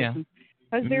experiences. Yeah. And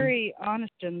I was very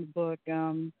honest in the book.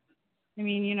 I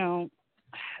mean, you know,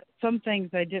 some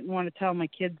things I didn't want to tell my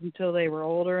kids until they were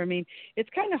older. I mean, it's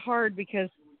kind of hard because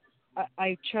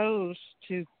I chose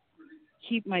to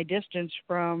keep my distance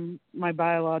from my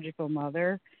biological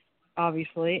mother,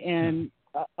 obviously, and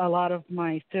a lot of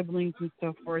my siblings and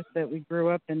so forth, that we grew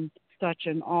up in such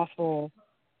an awful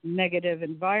negative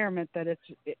environment that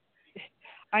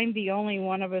I'm the only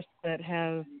one of us that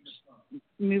have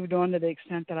moved on to the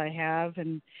extent that I have,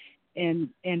 and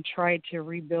tried to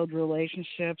rebuild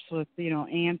relationships with, you know,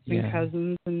 aunts and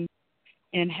cousins, and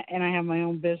I have my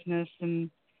own business, and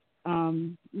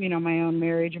you know, my own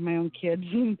marriage and my own kids,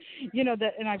 and you know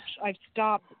that, and I've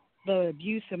stopped the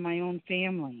abuse in my own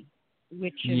family,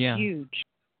 which is huge,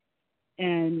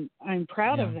 and I'm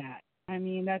proud of that. I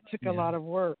mean, that took a lot of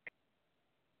work.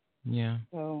 Yeah.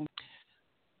 So,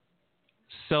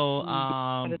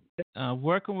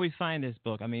 where can we find this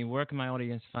book? I mean, where can my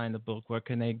audience find the book? Where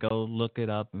can they go look it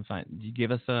up and find? You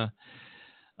give us a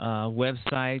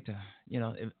website, you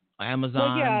know,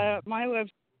 Amazon. Well,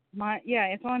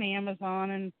 it's on Amazon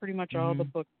and pretty much all the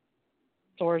book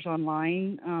stores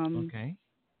online. And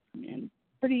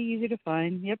pretty easy to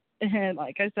find. Yep. And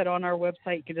like I said, on our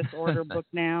website, you can just order a book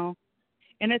now,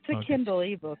 and it's a Kindle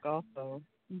ebook also.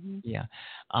 Mm-hmm. Yeah.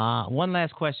 One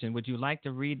last question. Would you like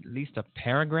to read at least a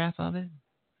paragraph of it?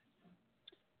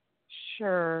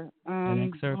 Sure.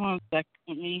 An excerpt? Hold on a second.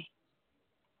 Let me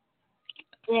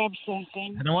grab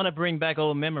something. I don't want to bring back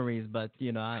old memories, but,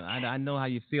 you know, I know how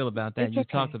you feel about that. You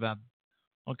talked about...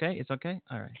 Okay? It's okay?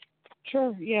 All right.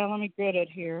 Sure. Yeah, let me get it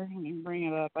here. Let me bring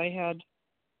it up. I had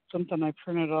something I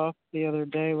printed off the other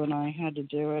day when I had to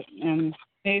do it, and...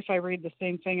 maybe if I read the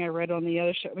same thing I read on the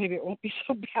other show, maybe it won't be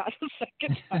so bad the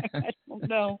second time. I don't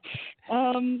know.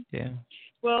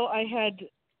 Well, I had,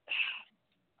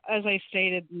 as I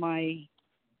stated, my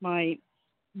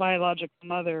biological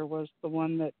mother was the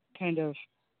one that kind of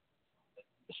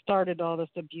started all this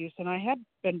abuse, and I had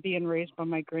been being raised by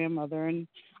my grandmother, and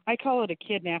I call it a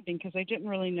kidnapping because I didn't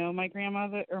really know my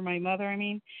grandmother, or my mother,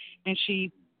 and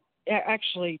she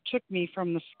actually took me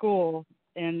from the school,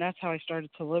 and that's how I started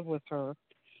to live with her.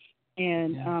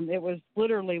 And it was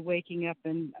literally waking up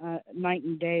in a night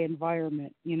and day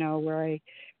environment, you know, where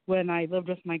when I lived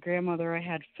with my grandmother, I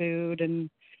had food and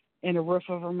a roof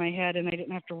over my head, and I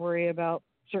didn't have to worry about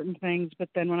certain things. But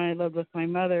then when I lived with my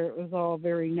mother, it was all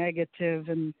very negative,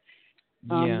 and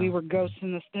we were ghosts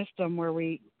in the system where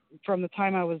from the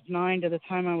time I was 9 to the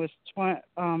time I was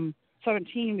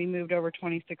 17, we moved over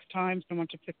 26 times and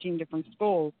went to 15 different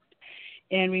schools.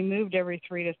 And we moved every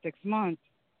 3 to 6 months.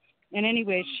 And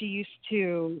anyway, she used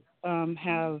to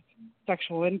have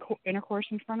sexual intercourse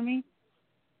in front of me.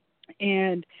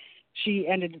 And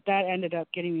that ended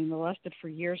up getting me molested for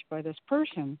years by this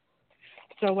person.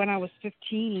 So when I was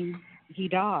 15, he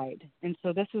died. And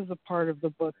so this is a part of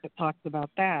the book that talks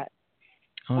about that.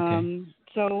 Okay.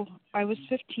 So I was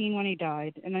 15 when he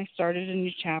died, and I started a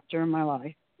new chapter in my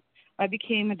life. I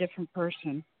became a different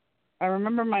person. I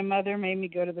remember my mother made me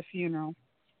go to the funeral.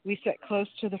 We sat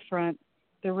close to the front.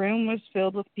 The room was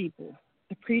filled with people.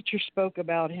 The preacher spoke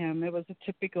about him. It was a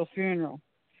typical funeral.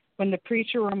 When the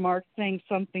preacher remarked saying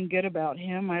something good about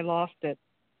him, I lost it.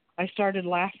 I started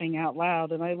laughing out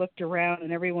loud, and I looked around,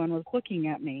 and everyone was looking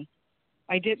at me.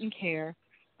 I didn't care.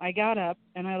 I got up,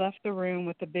 and I left the room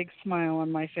with a big smile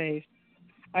on my face.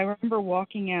 I remember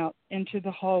walking out into the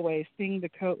hallway, seeing the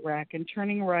coat rack, and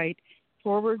turning right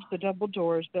towards the double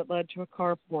doors that led to a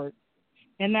carport.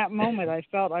 In that moment, I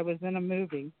felt I was in a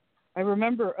movie. I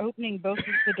remember opening both of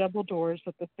the double doors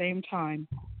at the same time.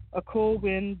 A cool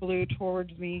wind blew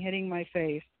towards me, hitting my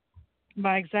face.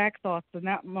 My exact thoughts in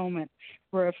that moment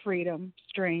were of freedom,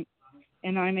 strength,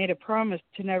 and I made a promise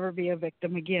to never be a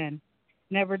victim again,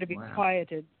 never to be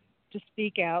quieted, to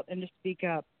speak out and to speak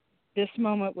up. This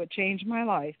moment would change my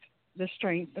life. the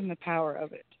strength and the power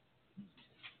of it.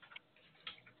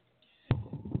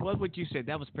 What would you say?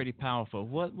 That was pretty powerful.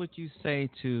 What would you say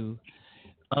to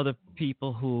other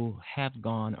people who have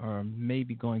gone or may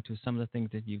be going through some of the things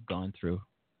that you've gone through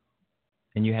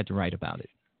and you had to write about it?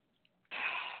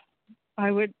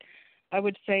 I would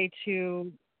say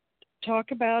to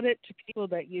talk about it to people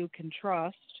that you can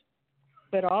trust,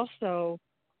 but also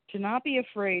to not be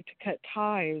afraid to cut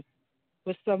ties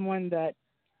with someone that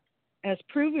has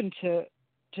proven to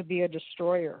be a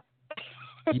destroyer.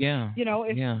 Yeah.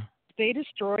 If they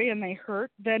destroy and they hurt,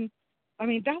 then, I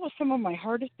mean, that was some of my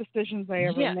hardest decisions I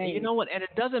ever made. You know what? And it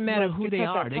doesn't matter who they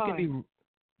are.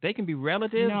 They can be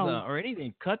relatives or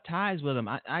anything. Cut ties with them.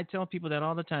 I tell people that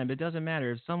all the time. It doesn't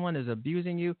matter if someone is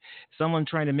abusing you, someone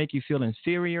trying to make you feel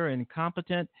inferior and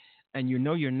incompetent, and you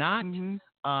know you're not.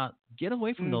 Get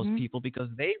away from those people, because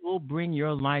they will bring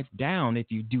your life down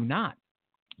if you do not.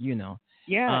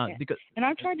 Yeah. Because and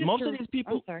I've tried to. Most of these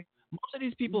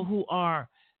people who are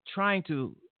trying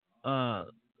to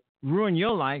ruin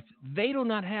your life, they do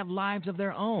not have lives of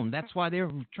their own. That's why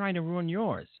they're trying to ruin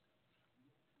yours.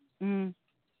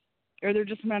 Or they're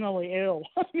just mentally ill.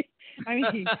 I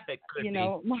mean,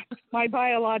 my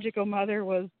biological mother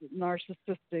was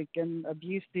narcissistic and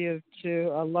abusive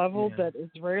to a level that is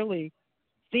rarely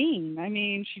seen. I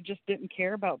mean, she just didn't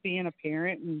care about being a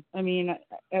parent. And I mean,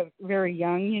 very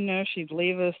young, she'd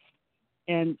leave us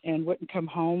and wouldn't come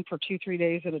home for 2-3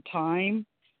 days at a time.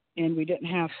 And we didn't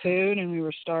have food, and we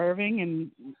were starving, and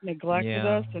neglected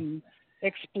us and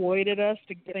exploited us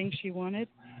to get things she wanted.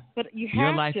 But you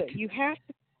have to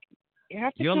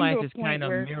your come life to a is point kind of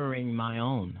where, mirroring my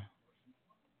own.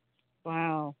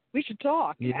 Wow, we should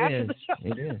talk after the show.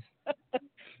 It is.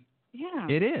 Yeah,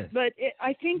 it is. But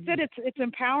I think that it's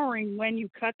empowering when you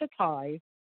cut the ties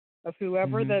of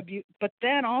whoever the abuse, but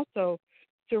then also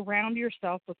surround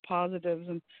yourself with positives.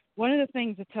 And one of the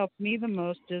things that's helped me the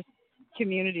most is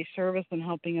community service and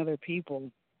helping other people.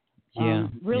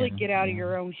 Really get out of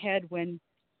your own head when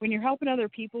you're helping other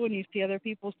people and you see other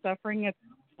people suffering. It's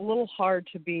a little hard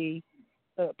to be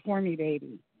a poor me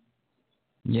baby.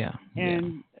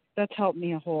 And that's helped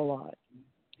me a whole lot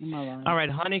in my life. All right,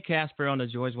 Honey KASPER on the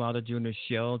George Wilder Jr.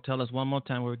 Show. Tell us one more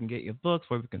time where we can get your books,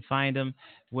 where we can find them,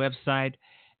 website,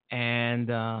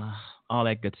 and all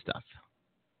that good stuff.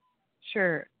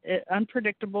 Sure.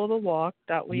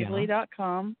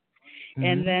 UnpredictableTheWalk.weebly.com.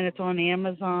 And then it's on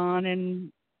Amazon,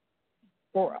 and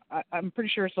I'm pretty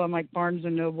sure it's on like Barnes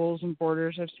and Nobles and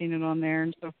Borders. I've seen it on there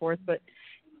and so forth. But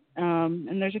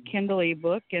and there's a Kindle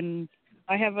ebook, and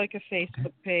I have like a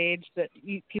Facebook page that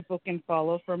people can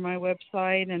follow from my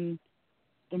website, and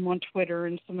I'm on Twitter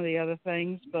and some of the other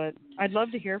things. But I'd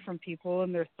love to hear from people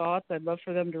and their thoughts. I'd love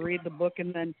for them to read the book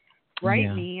and then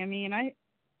write me. I mean, I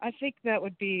think that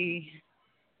would be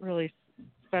really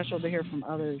special to hear from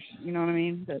others, you know what I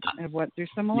mean, that have went through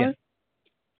similar.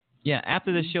 Yeah,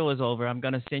 after the show is over, I'm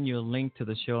going to send you a link to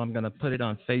the show. I'm going to put it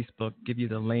on Facebook, give you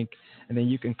the link, and then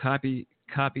you can copy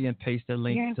and paste the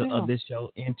link of this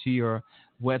show into your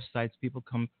websites. People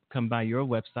come by your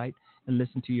website and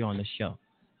listen to you on the show.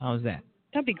 How's that?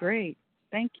 That'd be great.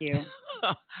 Thank you.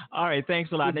 All right,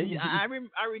 thanks a lot. I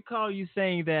recall you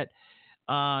saying that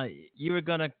you were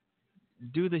going to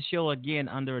do the show again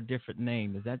under a different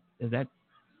name. Is that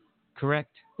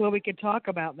correct? Well, we could talk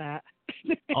about that.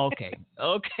 Okay.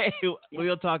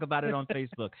 We'll talk about it on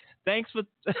Facebook. Thanks for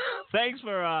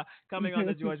coming on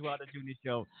the George Wilder Jr.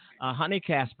 Show, Honey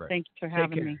KASPER. Thank you for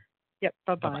having me. Yep.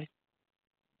 Bye-bye.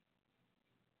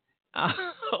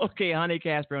 Okay, Honey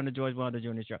KASPER on the George Wilder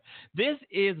Jr. Show. This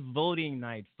is voting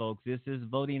night, folks. This is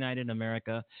voting night in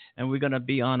America, and we're going to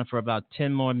be on it for about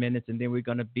 10 more minutes, and then we're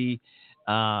going to be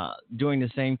doing the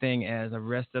same thing as the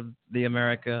rest of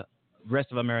America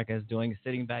is doing,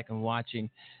 sitting back and watching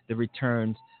the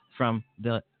returns from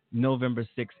the November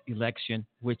 6th election,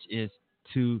 which is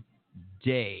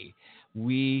today.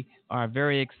 We are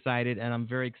very excited, and I'm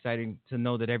very excited to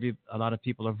know that a lot of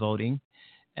people are voting,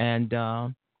 and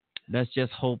let's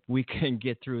just hope we can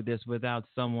get through this without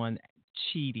someone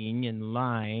cheating and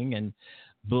lying and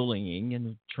bullying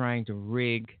and trying to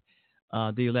rig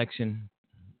the election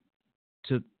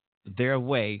to their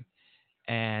way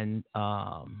and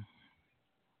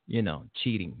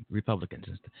cheating Republicans.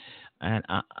 And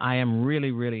I am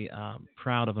really, really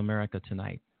proud of America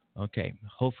tonight. Okay,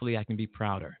 hopefully I can be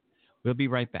prouder. We'll be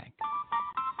right back.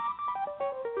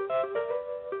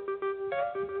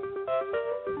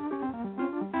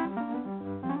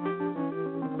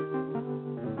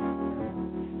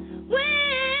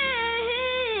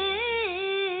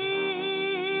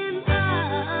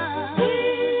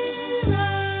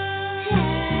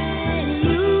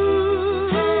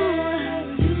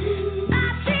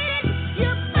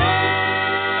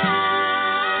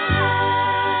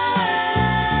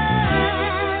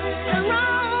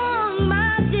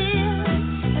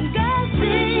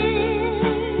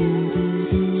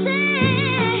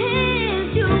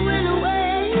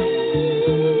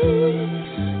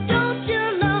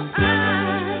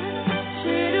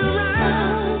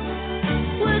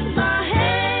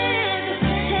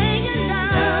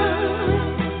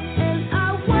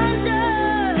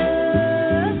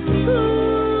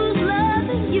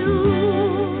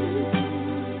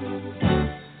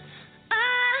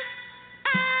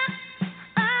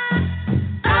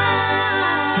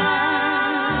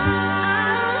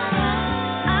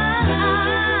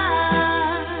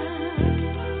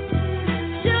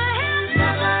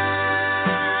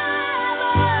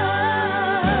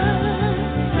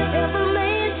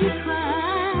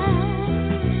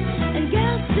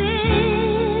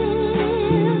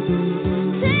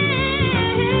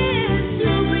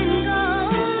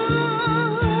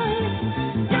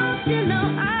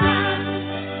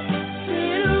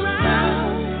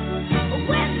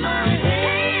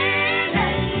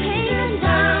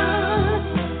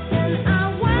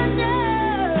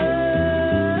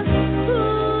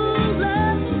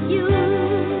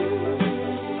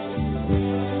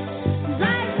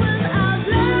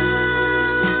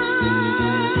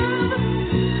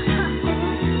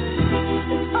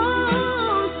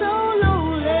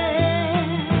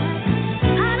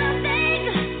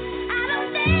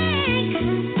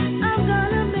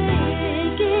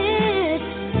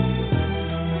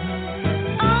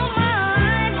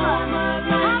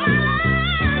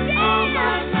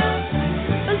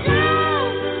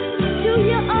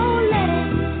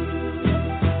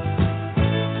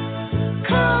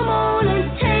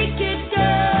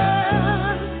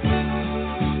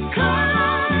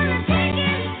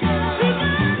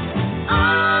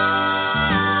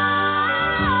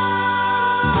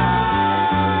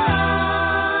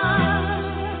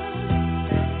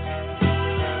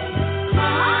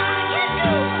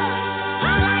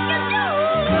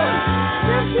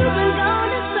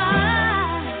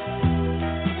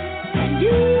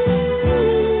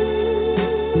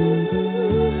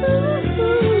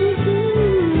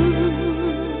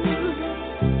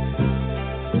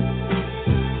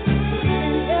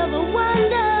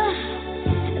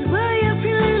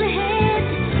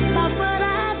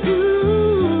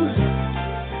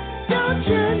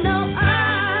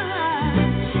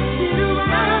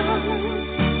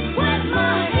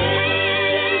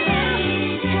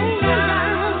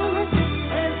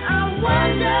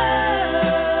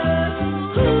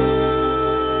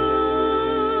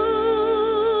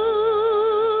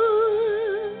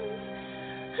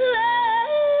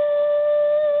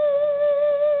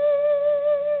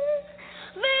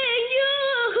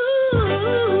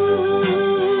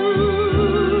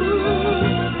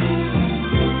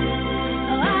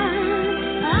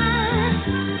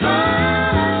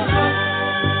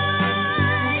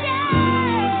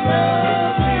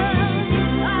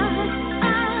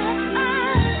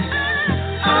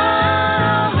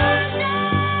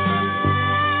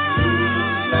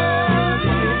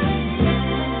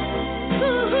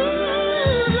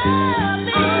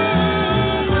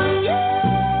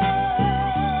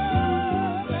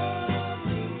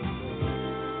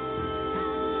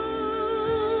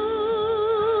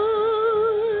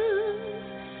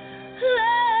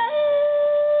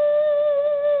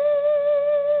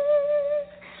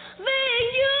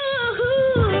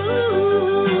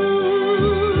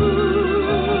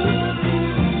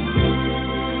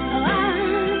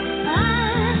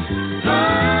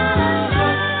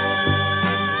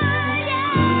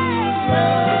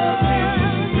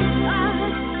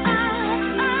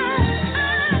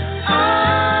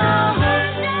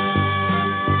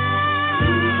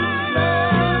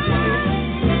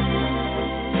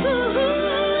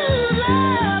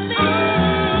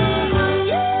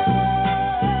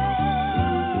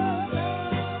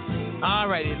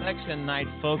 election night,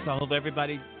 folks. I hope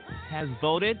everybody has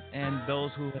voted, and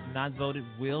those who have not voted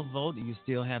will vote. You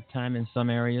still have time in some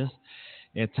areas.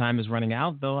 Time is running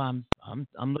out, though. I'm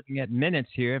looking at minutes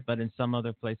here, but in some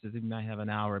other places, you might have an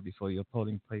hour before your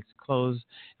polling place closes.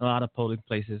 A lot of polling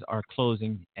places are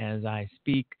closing as I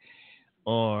speak,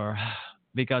 or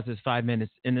because it's 5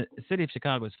 minutes in the city of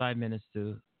Chicago. It's 5 minutes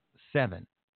to 7,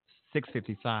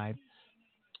 6:55.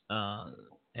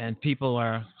 And people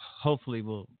are hopefully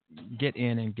will get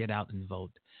in and get out and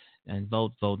vote. And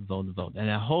vote. And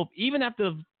I hope even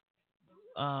after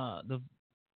the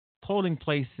polling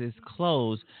places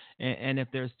close, and if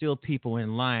there's still people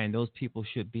in line, those people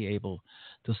should be able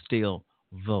to still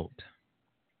vote.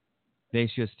 They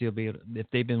should still be able, if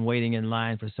they've been waiting in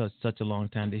line for such a long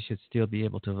time, they should still be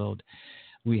able to vote.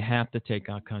 We have to take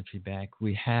our country back.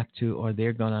 We have to, or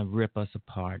they're going to rip us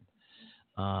apart.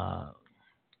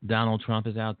 Donald Trump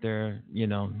is out there,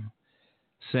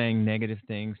 saying negative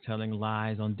things, telling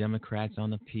lies on Democrats, on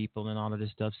the people, and all of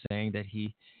this stuff, saying that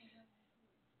he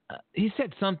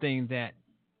said something that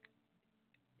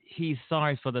he's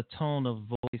sorry for the tone of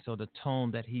voice or the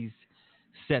tone that he's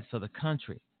set for the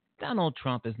country. Donald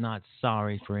Trump is not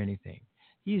sorry for anything.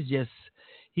 He's just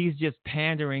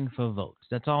pandering for votes.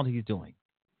 That's all he's doing.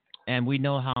 And we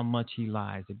know how much he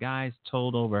lies. The guy's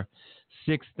told over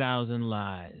 6,000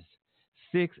 lies.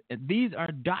 These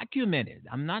are documented.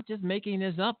 I'm not just making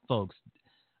this up, folks.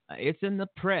 It's in the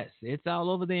press. It's all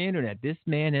over the internet. This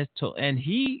man has told, and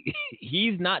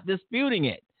he's not disputing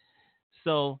it.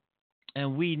 So,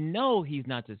 and we know he's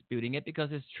not disputing it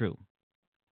because it's true.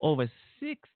 Over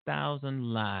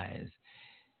 6,000 lies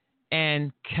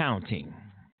and counting.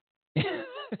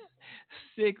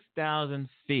 6,000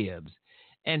 fibs.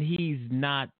 And he's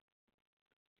not.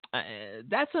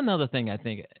 That's another thing I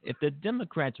think. If the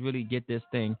Democrats really get this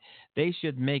thing, they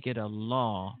should make it a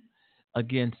law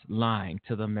against lying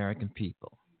to the American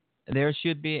people. There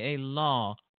should be a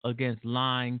law against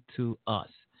lying to us.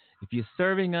 If you're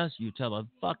serving us, you tell a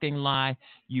fucking lie,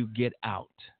 you get out.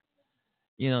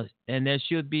 And there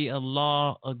should be a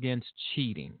law against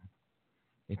cheating.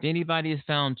 If anybody is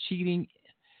found cheating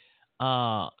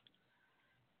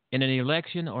in an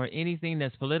election or anything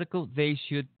that's political, they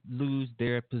should lose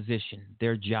their position,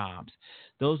 their jobs.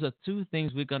 Those are two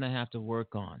things we're going to have to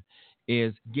work on,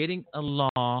 is getting a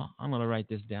law. I'm going to write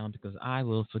this down because I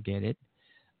will forget it.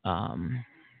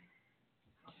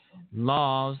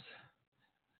 Laws,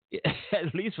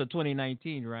 at least for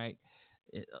 2019, right,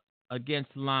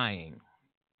 against lying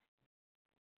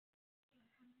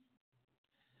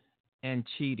and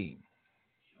cheating.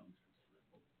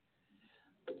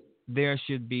 There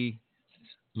should be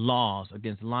laws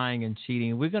against lying and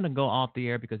cheating. We're going to go off the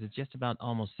air because it's just about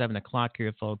almost 7 o'clock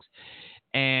here, folks.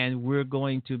 And we're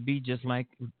going to be just like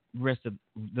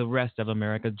the rest of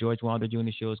America. George Wilder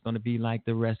Jr. Show is going to be like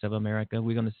the rest of America.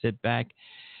 We're going to sit back,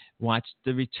 watch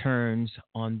the returns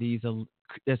on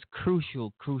this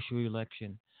crucial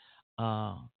election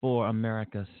for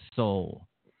America's soul.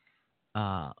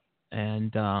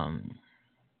 And I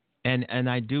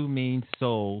do mean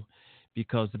soul,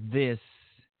 because this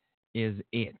is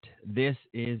it. This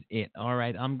is it. All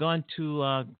right. I'm going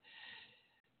to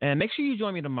and make sure you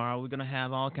join me tomorrow. We're going to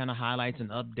have all kind of highlights and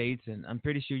updates, and I'm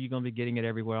pretty sure you're going to be getting it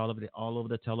everywhere, all over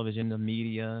the television, the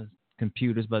media,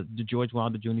 computers. But the George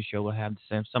Wilder Jr. Show will have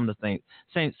some of the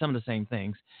same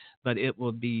things, but it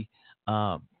will be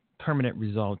permanent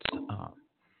results.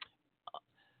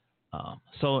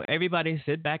 So everybody,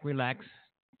 sit back, relax,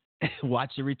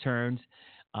 watch the returns.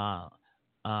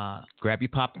 Grab your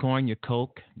popcorn, your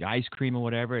Coke, your ice cream, or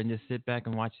whatever, and just sit back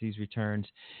and watch these returns.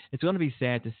 It's going to be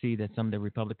sad to see that some of the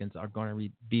Republicans are going to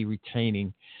be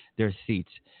retaining their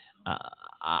seats.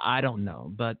 I don't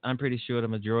know, but I'm pretty sure the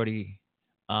majority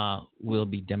will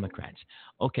be Democrats.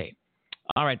 Okay.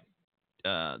 All right.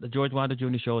 The George Wilder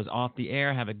Jr. Show is off the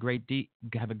air. Have a great day.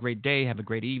 Have a great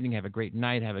evening. Have a great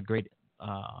night. Have a great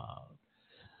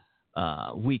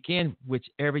weekend,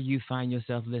 whichever you find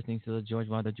yourself listening to the George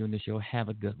Wilder Jr. Show. Have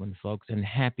a good one, folks, and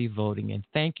happy voting. And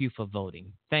thank you for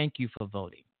voting. Thank you for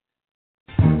voting.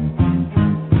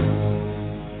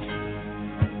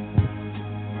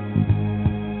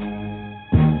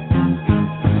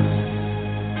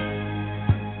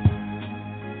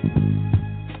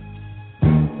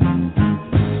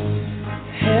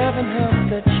 Heaven help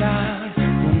the child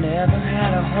who never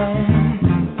had a home.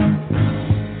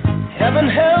 Heaven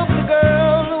help the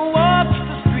girl who walks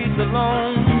the streets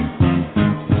alone.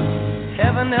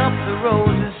 Heaven help the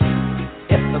roses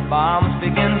if the bombs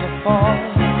begin to fall.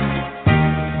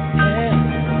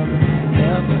 Heaven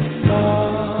help us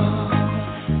all.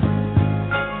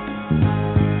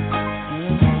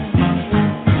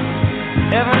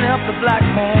 Heaven help the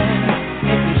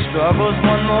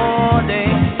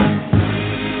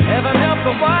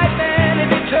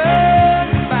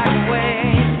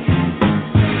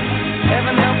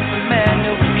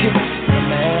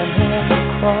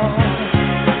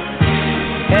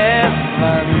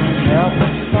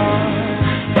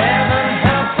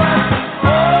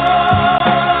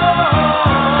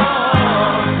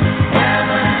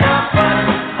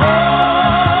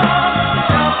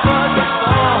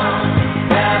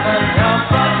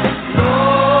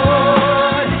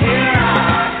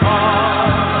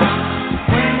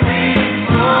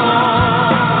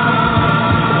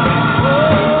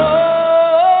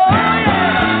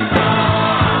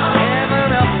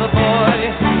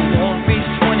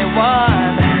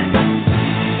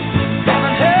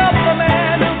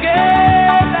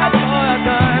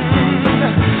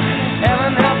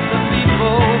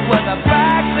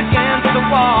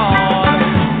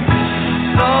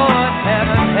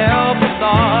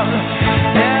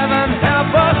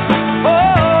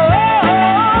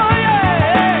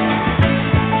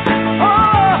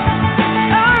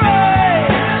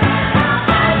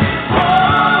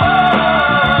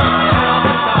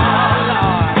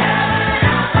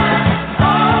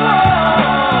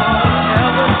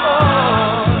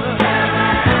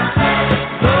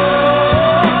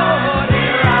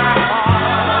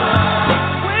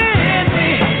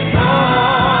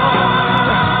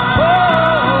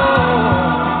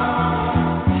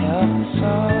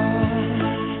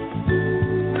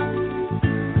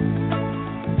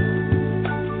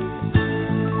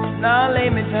Now lay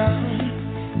me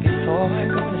down before I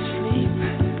go to sleep.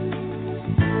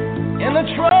 In a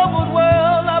troubled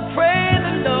world, I pray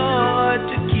the Lord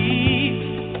to keep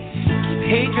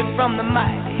hatred from the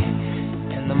mighty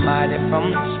and the mighty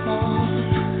from the small.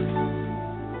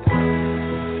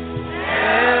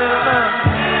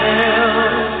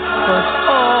 Help us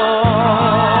all.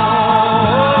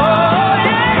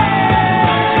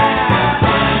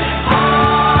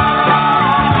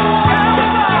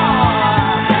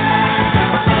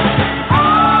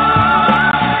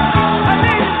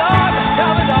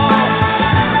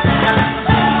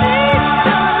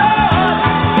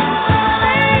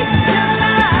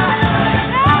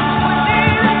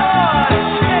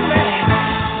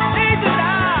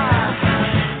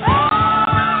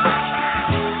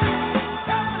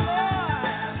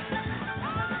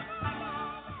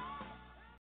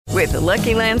 With the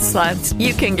Lucky Land Slots,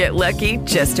 you can get lucky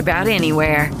just about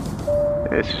anywhere.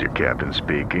 This is your captain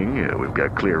speaking. We've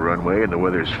got clear runway and the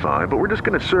weather's fine, but we're just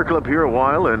going to circle up here a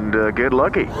while and get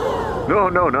lucky.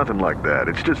 No, nothing like that.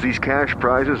 It's just these cash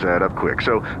prizes add up quick.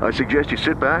 So I suggest you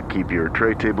sit back, keep your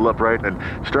tray table upright, and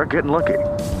start getting lucky.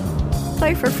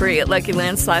 Play for free at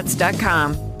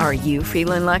LuckyLandSlots.com. Are you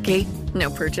feeling lucky?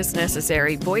 No purchase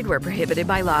necessary. Void where prohibited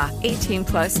by law.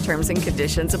 18+ terms and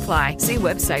conditions apply. See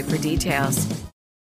website for details.